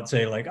not. I don't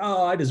say like,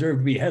 oh, I deserve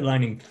to be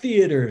headlining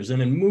theaters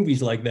and in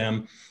movies like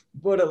them.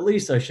 But at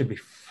least I should be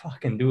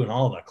fucking doing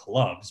all the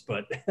clubs.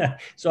 But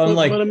so I'm But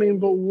like, I mean,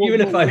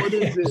 even if I what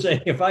is it?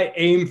 say if I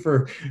aim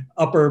for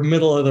upper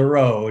middle of the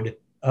road,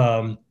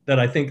 that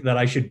I think that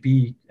I should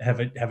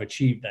have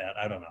achieved that.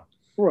 I don't know.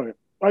 Right.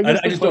 I guess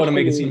I the just don't want to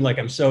make question it seem is, like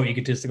I'm so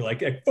egotistical. Like,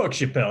 fuck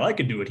Chappelle, I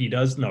could do what he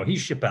does. No,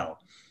 he's Chappelle.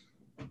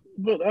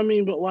 but I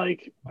mean, but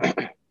like,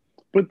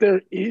 but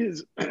there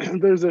is,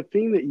 there's a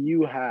thing that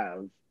you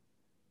have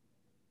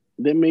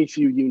that makes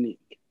you unique.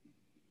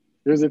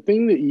 There's a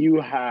thing that you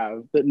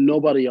have that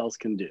nobody else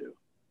can do,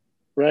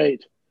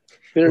 right?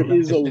 There We're back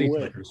is to a city way,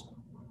 slickers.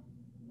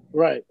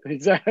 right?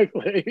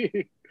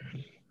 Exactly.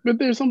 But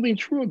there's something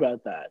true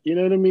about that. You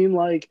know what I mean?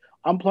 Like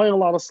I'm playing a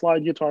lot of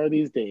slide guitar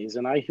these days,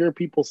 and I hear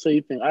people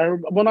say things.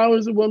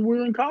 When we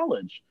were in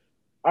college,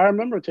 I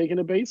remember taking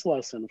a bass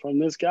lesson from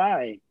this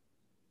guy,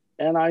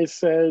 and I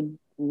said,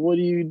 "What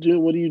do you do?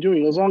 What are you doing?"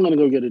 He goes, "I'm going to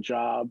go get a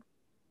job."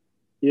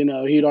 He'd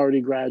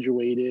already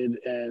graduated,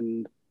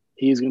 and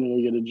he's going to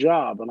go get a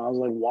job. And I was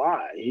like,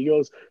 "Why?" He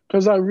goes,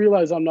 "Because I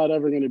realize I'm not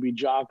ever going to be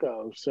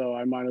Jocko, so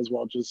I might as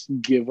well just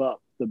give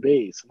up the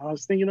bass." And I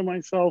was thinking to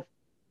myself,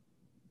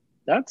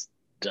 "That's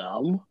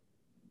dumb."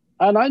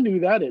 And I knew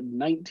that at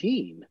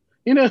 19.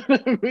 You know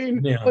what I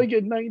mean? Yeah. Like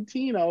at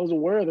 19, I was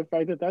aware of the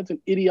fact that that's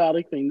an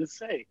idiotic thing to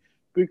say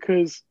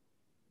because,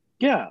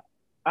 yeah,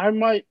 I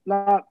might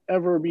not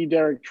ever be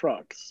Derek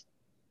Trucks,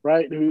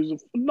 right? Who's a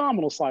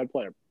phenomenal slide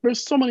player.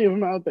 There's so many of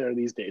them out there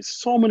these days,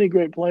 so many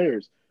great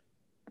players,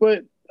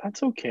 but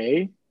that's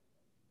okay.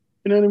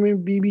 You know what I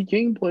mean? BB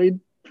King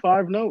played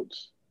 5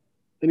 notes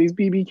and he's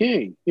BB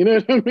King. You know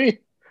what I mean?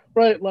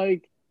 Right?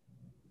 Like,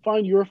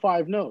 find your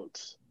 5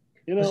 notes,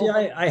 you Well, see,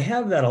 know? I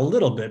have that a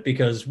little bit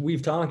because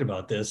we've talked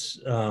about this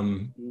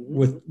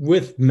Mm-hmm.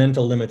 with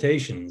mental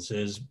limitations.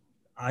 Is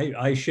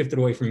I shifted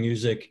away from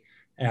music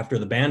after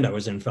the band I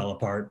was in fell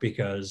apart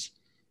because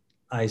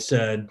I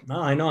said, oh,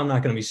 I know I'm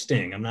not going to be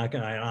Sting. I'm not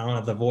going. I don't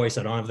have the voice.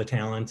 I don't have the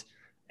talent.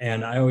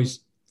 And I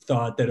always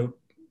thought that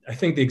I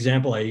think the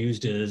example I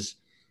used is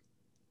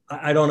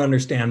I don't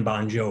understand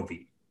Bon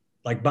Jovi.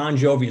 Like Bon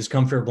Jovi is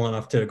comfortable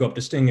enough to go up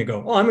to Sting and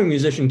go, "Oh, I'm a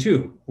musician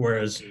too."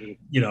 Whereas,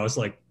 it's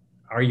like,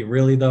 are you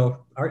really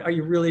though? Are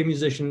you really a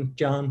musician,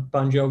 John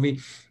Bon Jovi?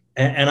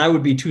 And I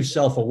would be too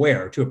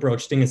self-aware to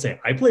approach Sting and say,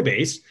 "I play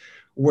bass."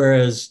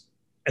 Whereas,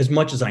 as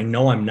much as I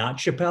know I'm not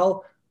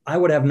Chappelle, I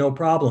would have no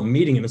problem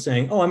meeting him and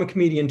saying, "Oh, I'm a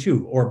comedian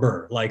too," or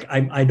Burr. Like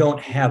I don't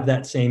have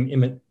that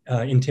same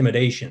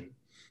intimidation.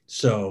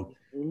 So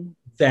Mhm.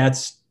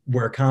 that's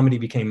where comedy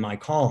became my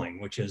calling,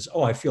 which is,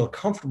 oh, I feel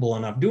comfortable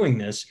enough doing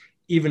this,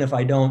 even if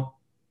I don't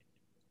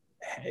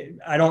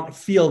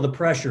feel the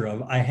pressure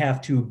of I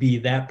have to be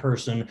that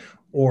person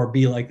or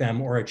be like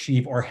them or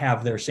achieve or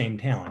have their same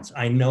talents.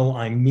 I know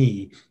I'm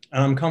me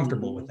and I'm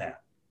comfortable with Mhm.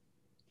 that.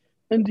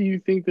 And do you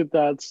think that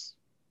that's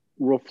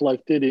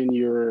reflected in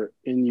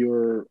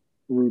your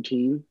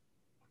routine?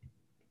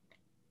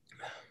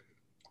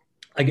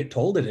 I get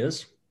told it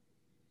is.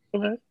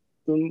 Okay.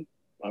 Then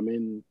I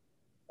mean,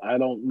 I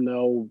don't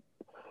know.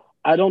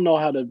 I don't know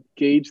how to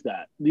gauge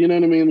that. You know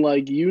what I mean?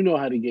 Like you know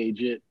how to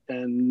gauge it,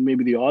 and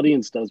maybe the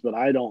audience does, but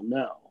I don't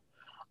know.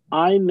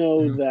 I know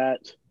Mhm.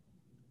 that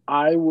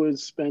I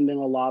was spending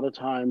a lot of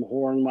time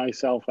whoring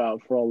myself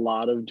out for a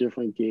lot of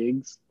different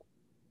gigs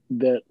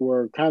that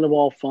were kind of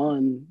all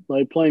fun.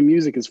 Like playing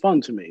music is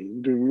fun to me,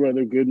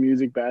 whether good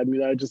music, bad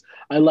music.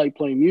 I like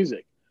playing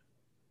music.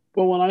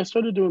 But when I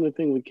started doing the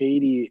thing with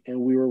Katie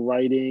and we were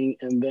writing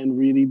and then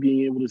really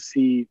being able to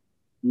see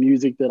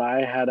music that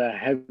I had a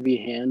heavy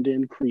hand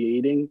in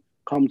creating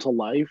come to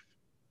life,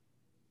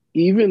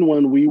 even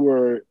when we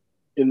were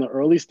in the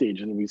early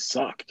stage and we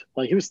sucked,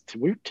 like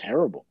we were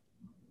terrible.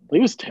 Like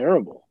it was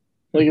terrible.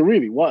 Like it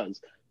really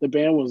was. The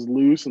band was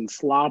loose and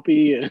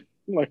sloppy and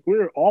like we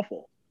were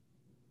awful.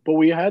 But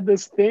we had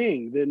this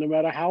thing that no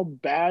matter how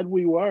bad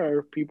we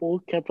were, people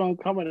kept on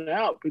coming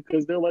out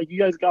because they're like, you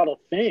guys got a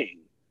thing.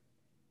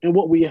 And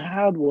what we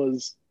had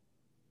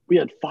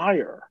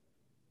fire.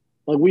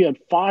 Like we had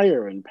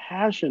fire and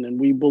passion and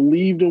we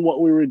believed in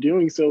what we were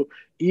doing. So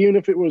even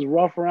if it was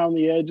rough around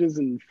the edges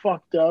and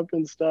fucked up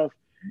and stuff,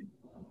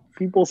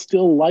 people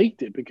still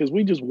liked it because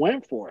we just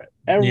went for it.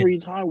 Yeah. Every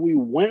time we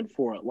went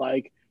for it.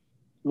 Like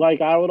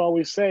I would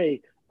always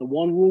say, the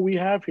one rule we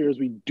have here is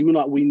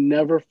we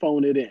never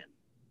phone it in.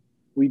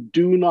 We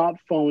do not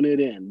phone it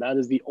in. That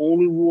is the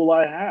only rule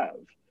I have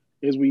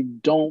is we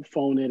don't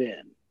phone it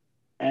in.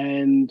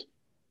 And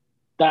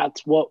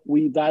that's what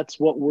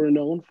we're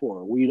known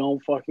for. We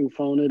don't fucking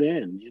phone it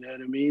in. You know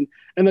what I mean?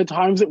 And the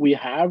times that we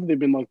have, they've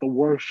been like the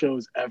worst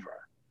shows ever.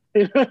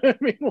 You know what I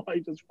mean?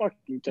 Like just fucking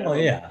Well, terrible.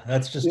 yeah,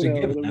 that's just You a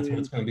know given. what I That's what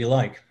it's mean? going to be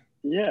like.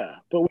 Yeah.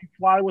 But we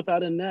fly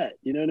without a net.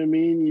 You know what I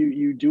mean?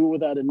 You do it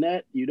without a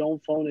net, you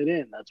don't phone it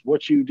in. That's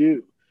what you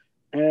do.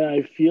 And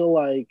I feel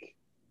like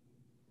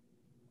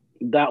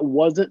that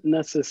wasn't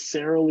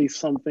necessarily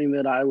something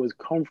that I was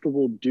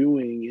comfortable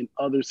doing in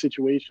other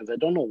situations. I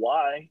don't know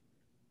why,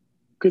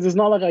 because it's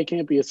not like I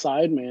can't be a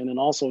sideman and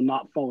also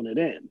not phone it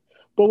in.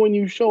 But when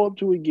you show up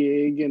to a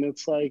gig and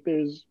it's like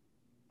there's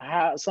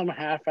some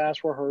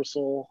half-ass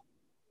rehearsal,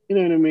 you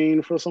know what I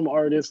mean, for some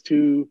artists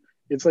who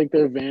it's like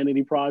their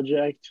vanity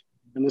project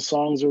and the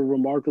songs are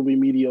remarkably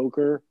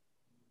mediocre.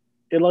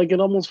 It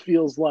almost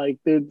feels like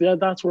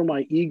that's where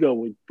my ego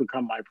would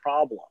become my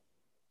problem.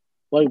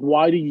 Like,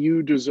 why do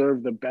you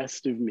deserve the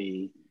best of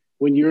me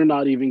when you're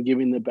not even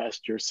giving the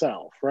best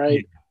yourself, Yeah,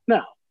 right?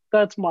 Now,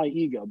 that's my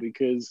ego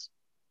because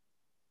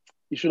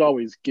you should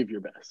always give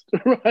your best,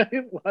 right?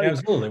 Like,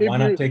 absolutely. if Why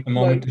not you're take the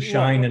moment like, to right,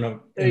 shine in a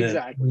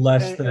exactly.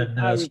 less And than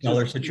I was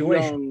stellar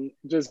situation?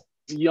 just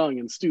young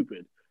and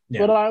stupid.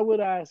 But Yeah. I would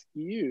ask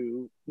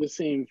you the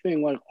same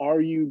thing. Like, are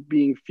you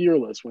being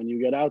fearless when you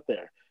get out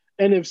there?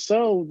 And if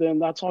so, then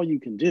that's all you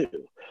can do.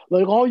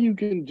 Like, all you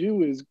can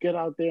do is get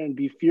out there and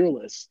be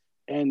fearless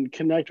and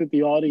connect with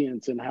the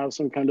audience and have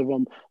some kind of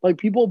like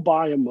people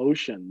buy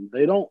emotion.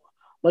 They don't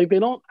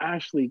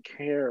actually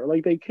care.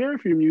 Like they care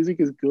if your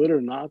music is good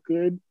or not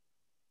good,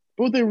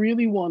 but what they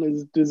really want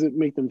is, does it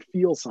make them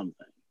feel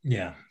something?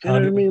 Yeah. Do you know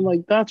what I mean?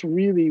 Like that's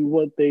really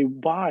what they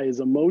buy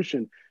is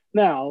emotion.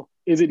 Now,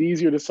 is it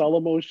easier to sell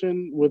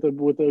emotion with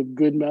a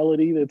good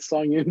melody that's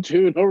sung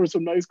into and over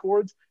some nice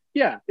chords?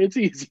 Yeah, it's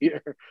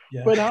easier.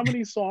 Yeah. But how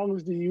many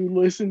songs do you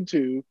listen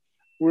to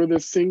where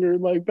the singer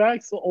like back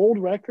to old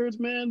records,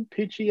 man,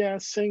 pitchy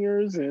ass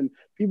singers and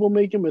people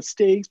making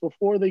mistakes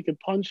before they could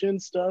punch in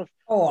stuff.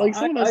 Oh, Like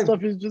some of that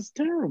stuff is just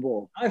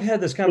terrible, I've had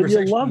this but you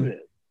love conversation.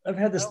 it. I've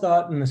had this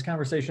thought in this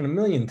conversation a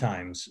million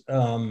times.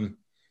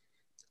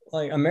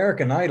 Like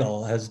American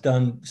Idol has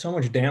done so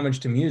much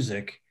damage to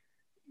music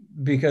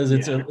because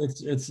Yeah.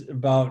 it's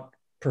about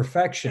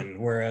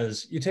perfection.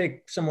 Whereas you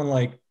take someone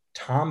like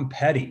Tom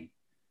Petty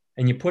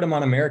and you put him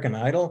on American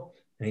Idol,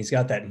 and he's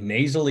got that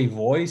nasally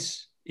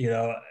voice.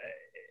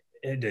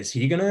 Is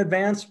he going to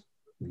advance?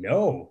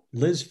 No.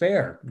 Liz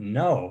Fair?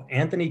 No.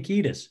 Anthony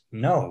Kiedis?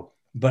 No.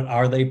 But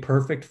are they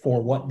perfect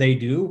for what they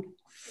do?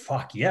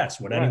 Fuck yes.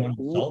 Would Right. anyone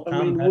insult I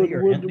Tom mean, Petty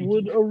or Anthony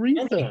would Kiedis?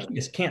 Anthony Aretha?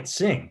 Kiedis can't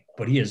sing,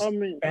 but he I is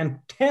mean,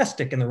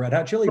 fantastic in the Red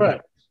Hot Chili right.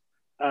 Peppers.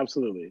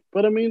 Absolutely.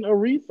 But I mean,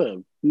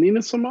 Aretha,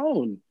 Nina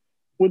Simone.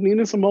 Would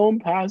Nina Simone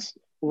pass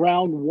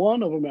round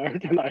one of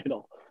American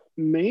Idol?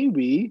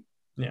 Maybe.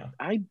 Yeah.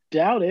 I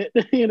doubt it.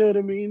 You know what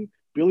I mean?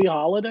 Billie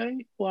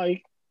Holiday?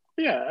 Like,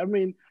 yeah, I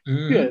mean, yeah,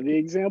 Mm-hmm. the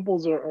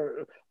examples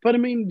but I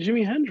mean,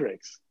 Jimi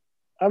Hendrix.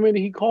 I mean,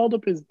 he called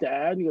up his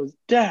dad and he goes,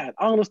 Dad,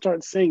 I want to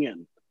start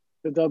singing.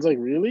 The dad's like,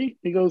 really?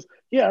 He goes,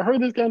 yeah, I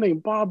heard this guy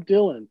named Bob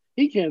Dylan.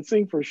 He can't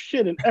sing for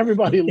shit, and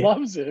everybody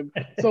loves him.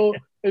 So,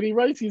 and he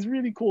writes these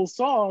really cool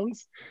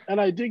songs,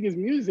 and I dig his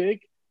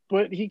music,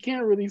 but he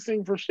can't really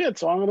sing for shit.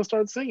 So I'm going to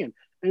start singing.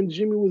 And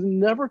Jimmy was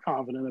never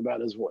confident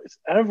about his voice,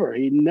 ever.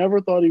 He never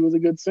thought he was a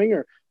good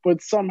singer.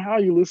 But somehow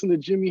you listen to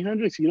Jimi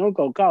Hendrix, you don't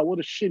go, God, what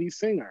a shitty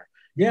singer.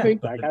 You Yeah,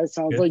 think that guy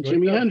sounds like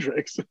Jimi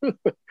Hendrix.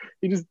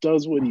 He just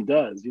does what he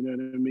does. You know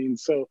what I mean?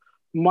 So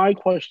my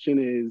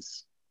question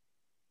is,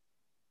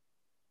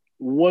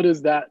 what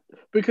is that?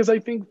 Because I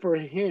think for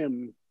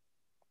him,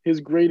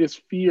 his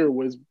greatest fear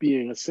was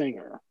being a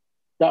singer.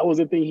 That was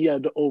the thing he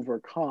had to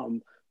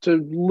overcome. To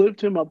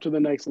lift him up to the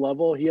next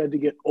level, he had to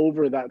get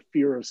over that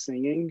fear of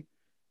singing.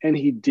 And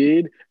he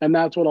did. And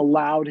that's what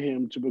allowed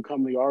him to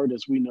become the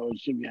artist we know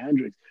as Jimi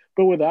Hendrix.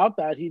 But without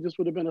that, he just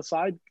would have been a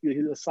side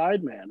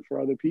man for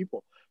other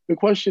people. The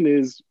question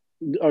is,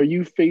 are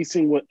you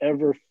facing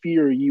whatever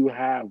fear you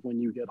have when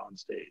you get on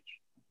stage?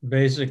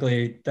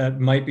 Basically, that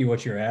might be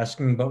what you're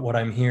asking, but what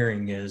I'm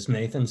hearing is,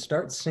 Nathan,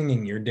 start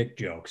singing your dick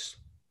jokes.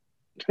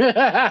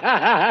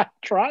 Try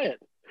it.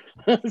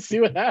 See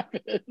what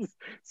happens.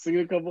 Sing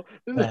a couple.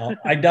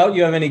 I doubt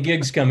you have any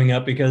gigs coming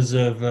up because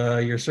of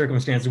your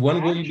circumstances.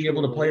 When will you be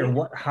able to play, or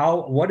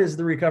what is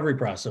the recovery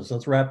process?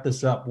 Let's wrap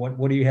this up.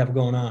 What do you have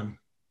going on?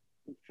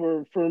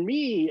 For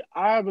me,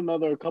 I have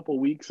another couple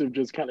weeks of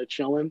just kind of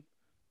chilling,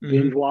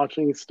 binge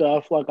watching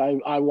stuff. Like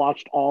I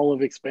watched all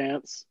of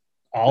Expanse.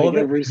 All of it?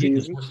 Every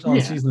season. We're still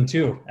on season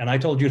 2, and I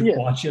told you to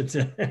watch it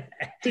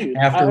dude,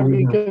 after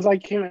because I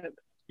can't.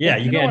 Yeah,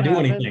 you can't do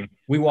anything.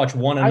 We watch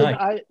one a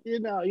night. You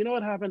know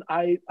what happened?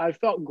 I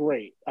felt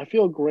great. I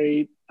feel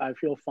great. I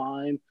feel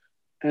fine.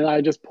 And I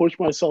just pushed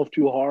myself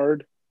too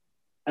hard.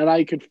 And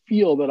I could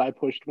feel that I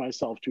pushed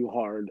myself too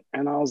hard.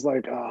 And I was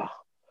like,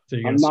 so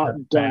I'm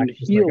not done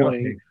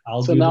healing. Like,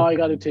 okay, so now I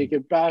got to take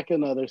it back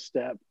another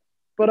step.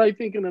 But I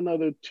think in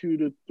another 2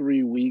 to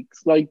 3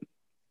 weeks, like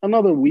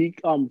another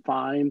week, I'm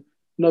fine.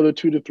 Another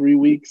 2 to 3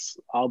 weeks,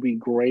 I'll be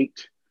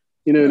great.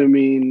 You know what I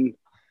mean?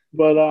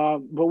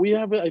 But we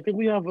have, I think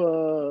we have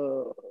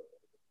a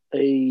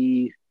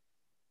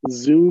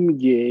Zoom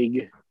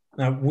gig.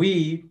 Now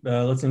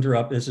let's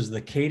interrupt. This is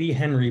the Katie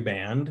Henry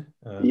Band.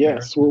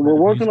 Yes, we're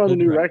working on a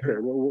new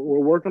record. We're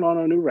working on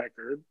a new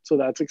record, so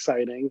that's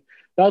exciting.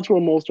 That's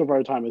where most of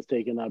our time is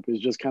taken up,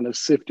 is just kind of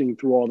sifting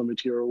through all the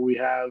material we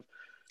have.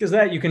 Because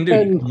that you can do.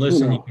 And, you can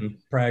listen, you can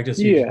practice.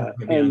 Yeah,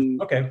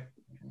 and okay.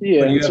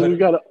 Yeah, and so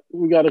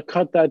we got to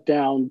cut that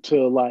down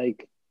to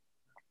like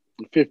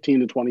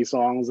 15 to 20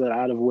 songs, that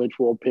out of which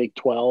we'll pick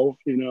 12,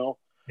 you know?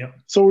 Yep.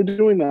 So we're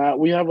doing that.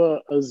 We have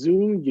a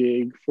Zoom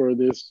gig for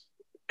this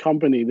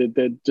company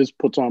that just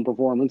puts on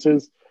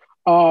performances.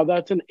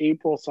 That's in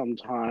April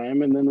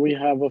sometime. And then we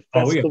have a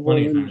festival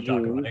in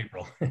June.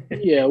 April.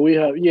 Yeah, we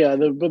have,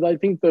 but I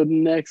think the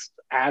next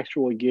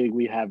actual gig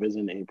we have is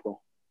in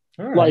April.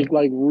 Right.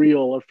 Like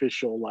real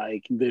official,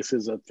 like this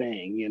is a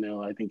thing, you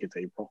know, I think it's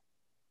April.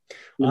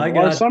 I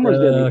got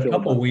a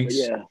couple weeks.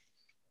 Yeah.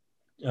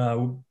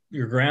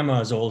 Your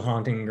grandma's old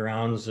haunting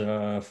grounds,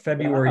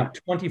 February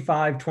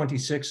 25,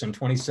 26, and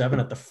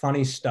 27 at the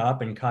Funny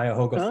Stop in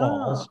Cuyahoga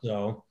Falls.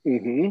 So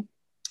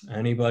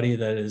anybody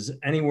that is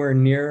anywhere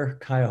near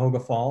Cuyahoga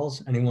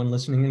Falls, anyone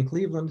listening in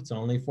Cleveland, it's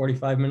only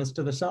 45 minutes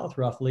to the south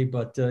roughly,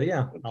 but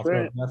I'll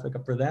throw traffic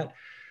up for that.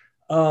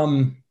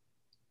 I'm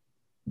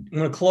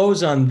going to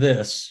close on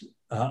this.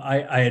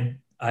 I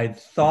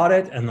thought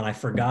it and then I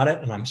forgot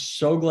it, and I'm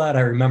so glad I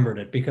remembered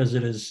it, because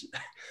it is...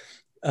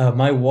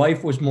 my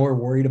wife was more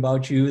worried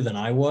about you than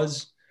I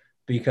was,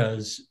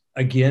 because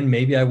again,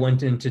 maybe I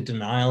went into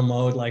denial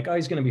mode, like, oh,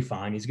 he's going to be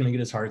fine. He's going to get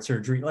his heart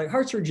surgery. Like,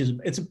 heart surgery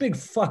it's a big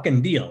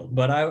fucking deal.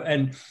 But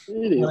they do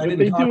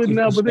it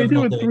now, but they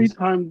do it 3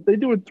 times. They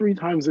do it 3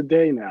 times a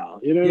day now.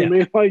 You know what I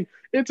mean? Like,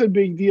 it's a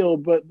big deal,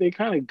 but they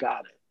kind of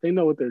got it. They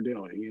know what they're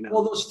doing, you know?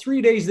 Well, those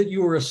 3 days that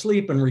you were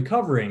asleep and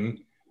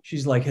recovering,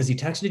 she's like, has he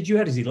texted you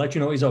yet? Has he let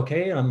you know he's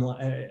okay? And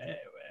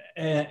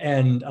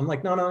I'm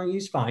like, no,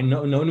 he's fine.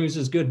 No news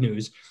is good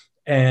news.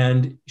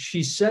 And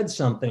she said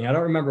something, I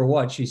don't remember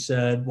what. She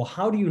said, well,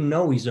 how do you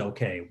know he's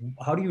okay?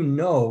 How do you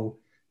know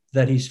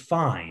that he's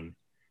fine?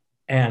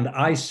 And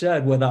I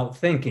said, without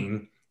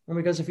thinking, well,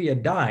 because if he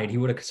had died, he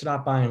would have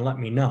stopped by and let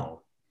me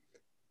know.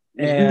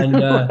 And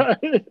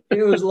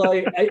it was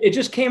like, it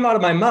just came out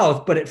of my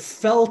mouth, but it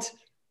felt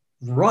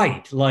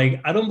right.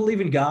 Like, I don't believe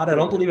in God. I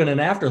don't believe in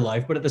an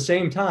afterlife. But at the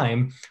same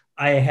time,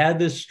 I had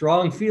this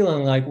strong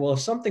feeling like, well, if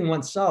something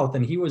went south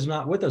and he was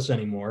not with us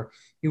anymore,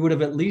 he would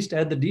have at least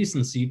had the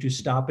decency to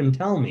stop and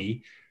tell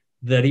me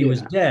that he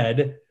was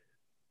dead.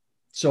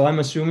 So I'm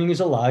assuming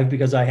he's alive,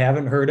 because I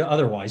haven't heard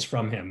otherwise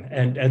from him.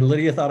 And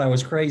Lydia thought I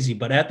was crazy,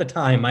 but at the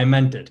time I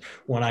meant it.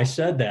 When I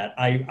said that,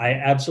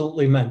 I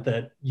absolutely meant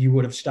that you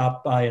would have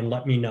stopped by and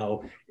let me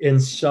know in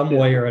some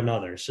way or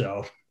another.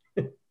 So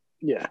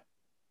yeah.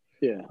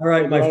 All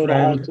right, my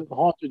friend.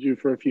 Haunted you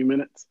for a few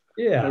minutes.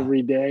 Yeah.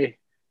 Every day.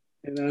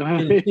 You know?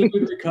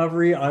 Continued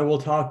recovery. I will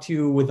talk to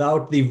you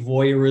without the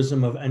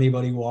voyeurism of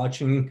anybody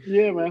watching.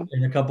 Yeah, man.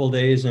 In a couple of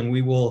days, and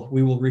we will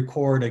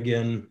record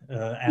again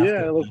after.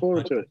 Yeah, I look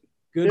forward to it.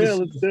 Good to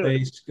see your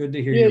face. Good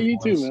to hear your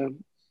voice. Yeah, you too,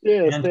 man.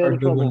 Yeah, stay out of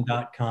trouble.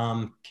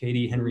 AntarGoodwin.com,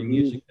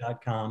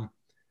 KatieHenryMusic.com,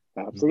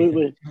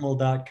 Absolutely.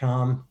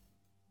 Kimmel.com.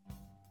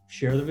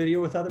 Share the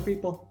video with other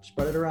people.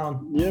 Spread it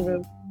around. Yeah,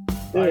 man.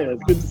 Bye,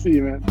 it's good to see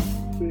you, man.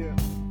 See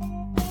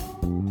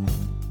ya.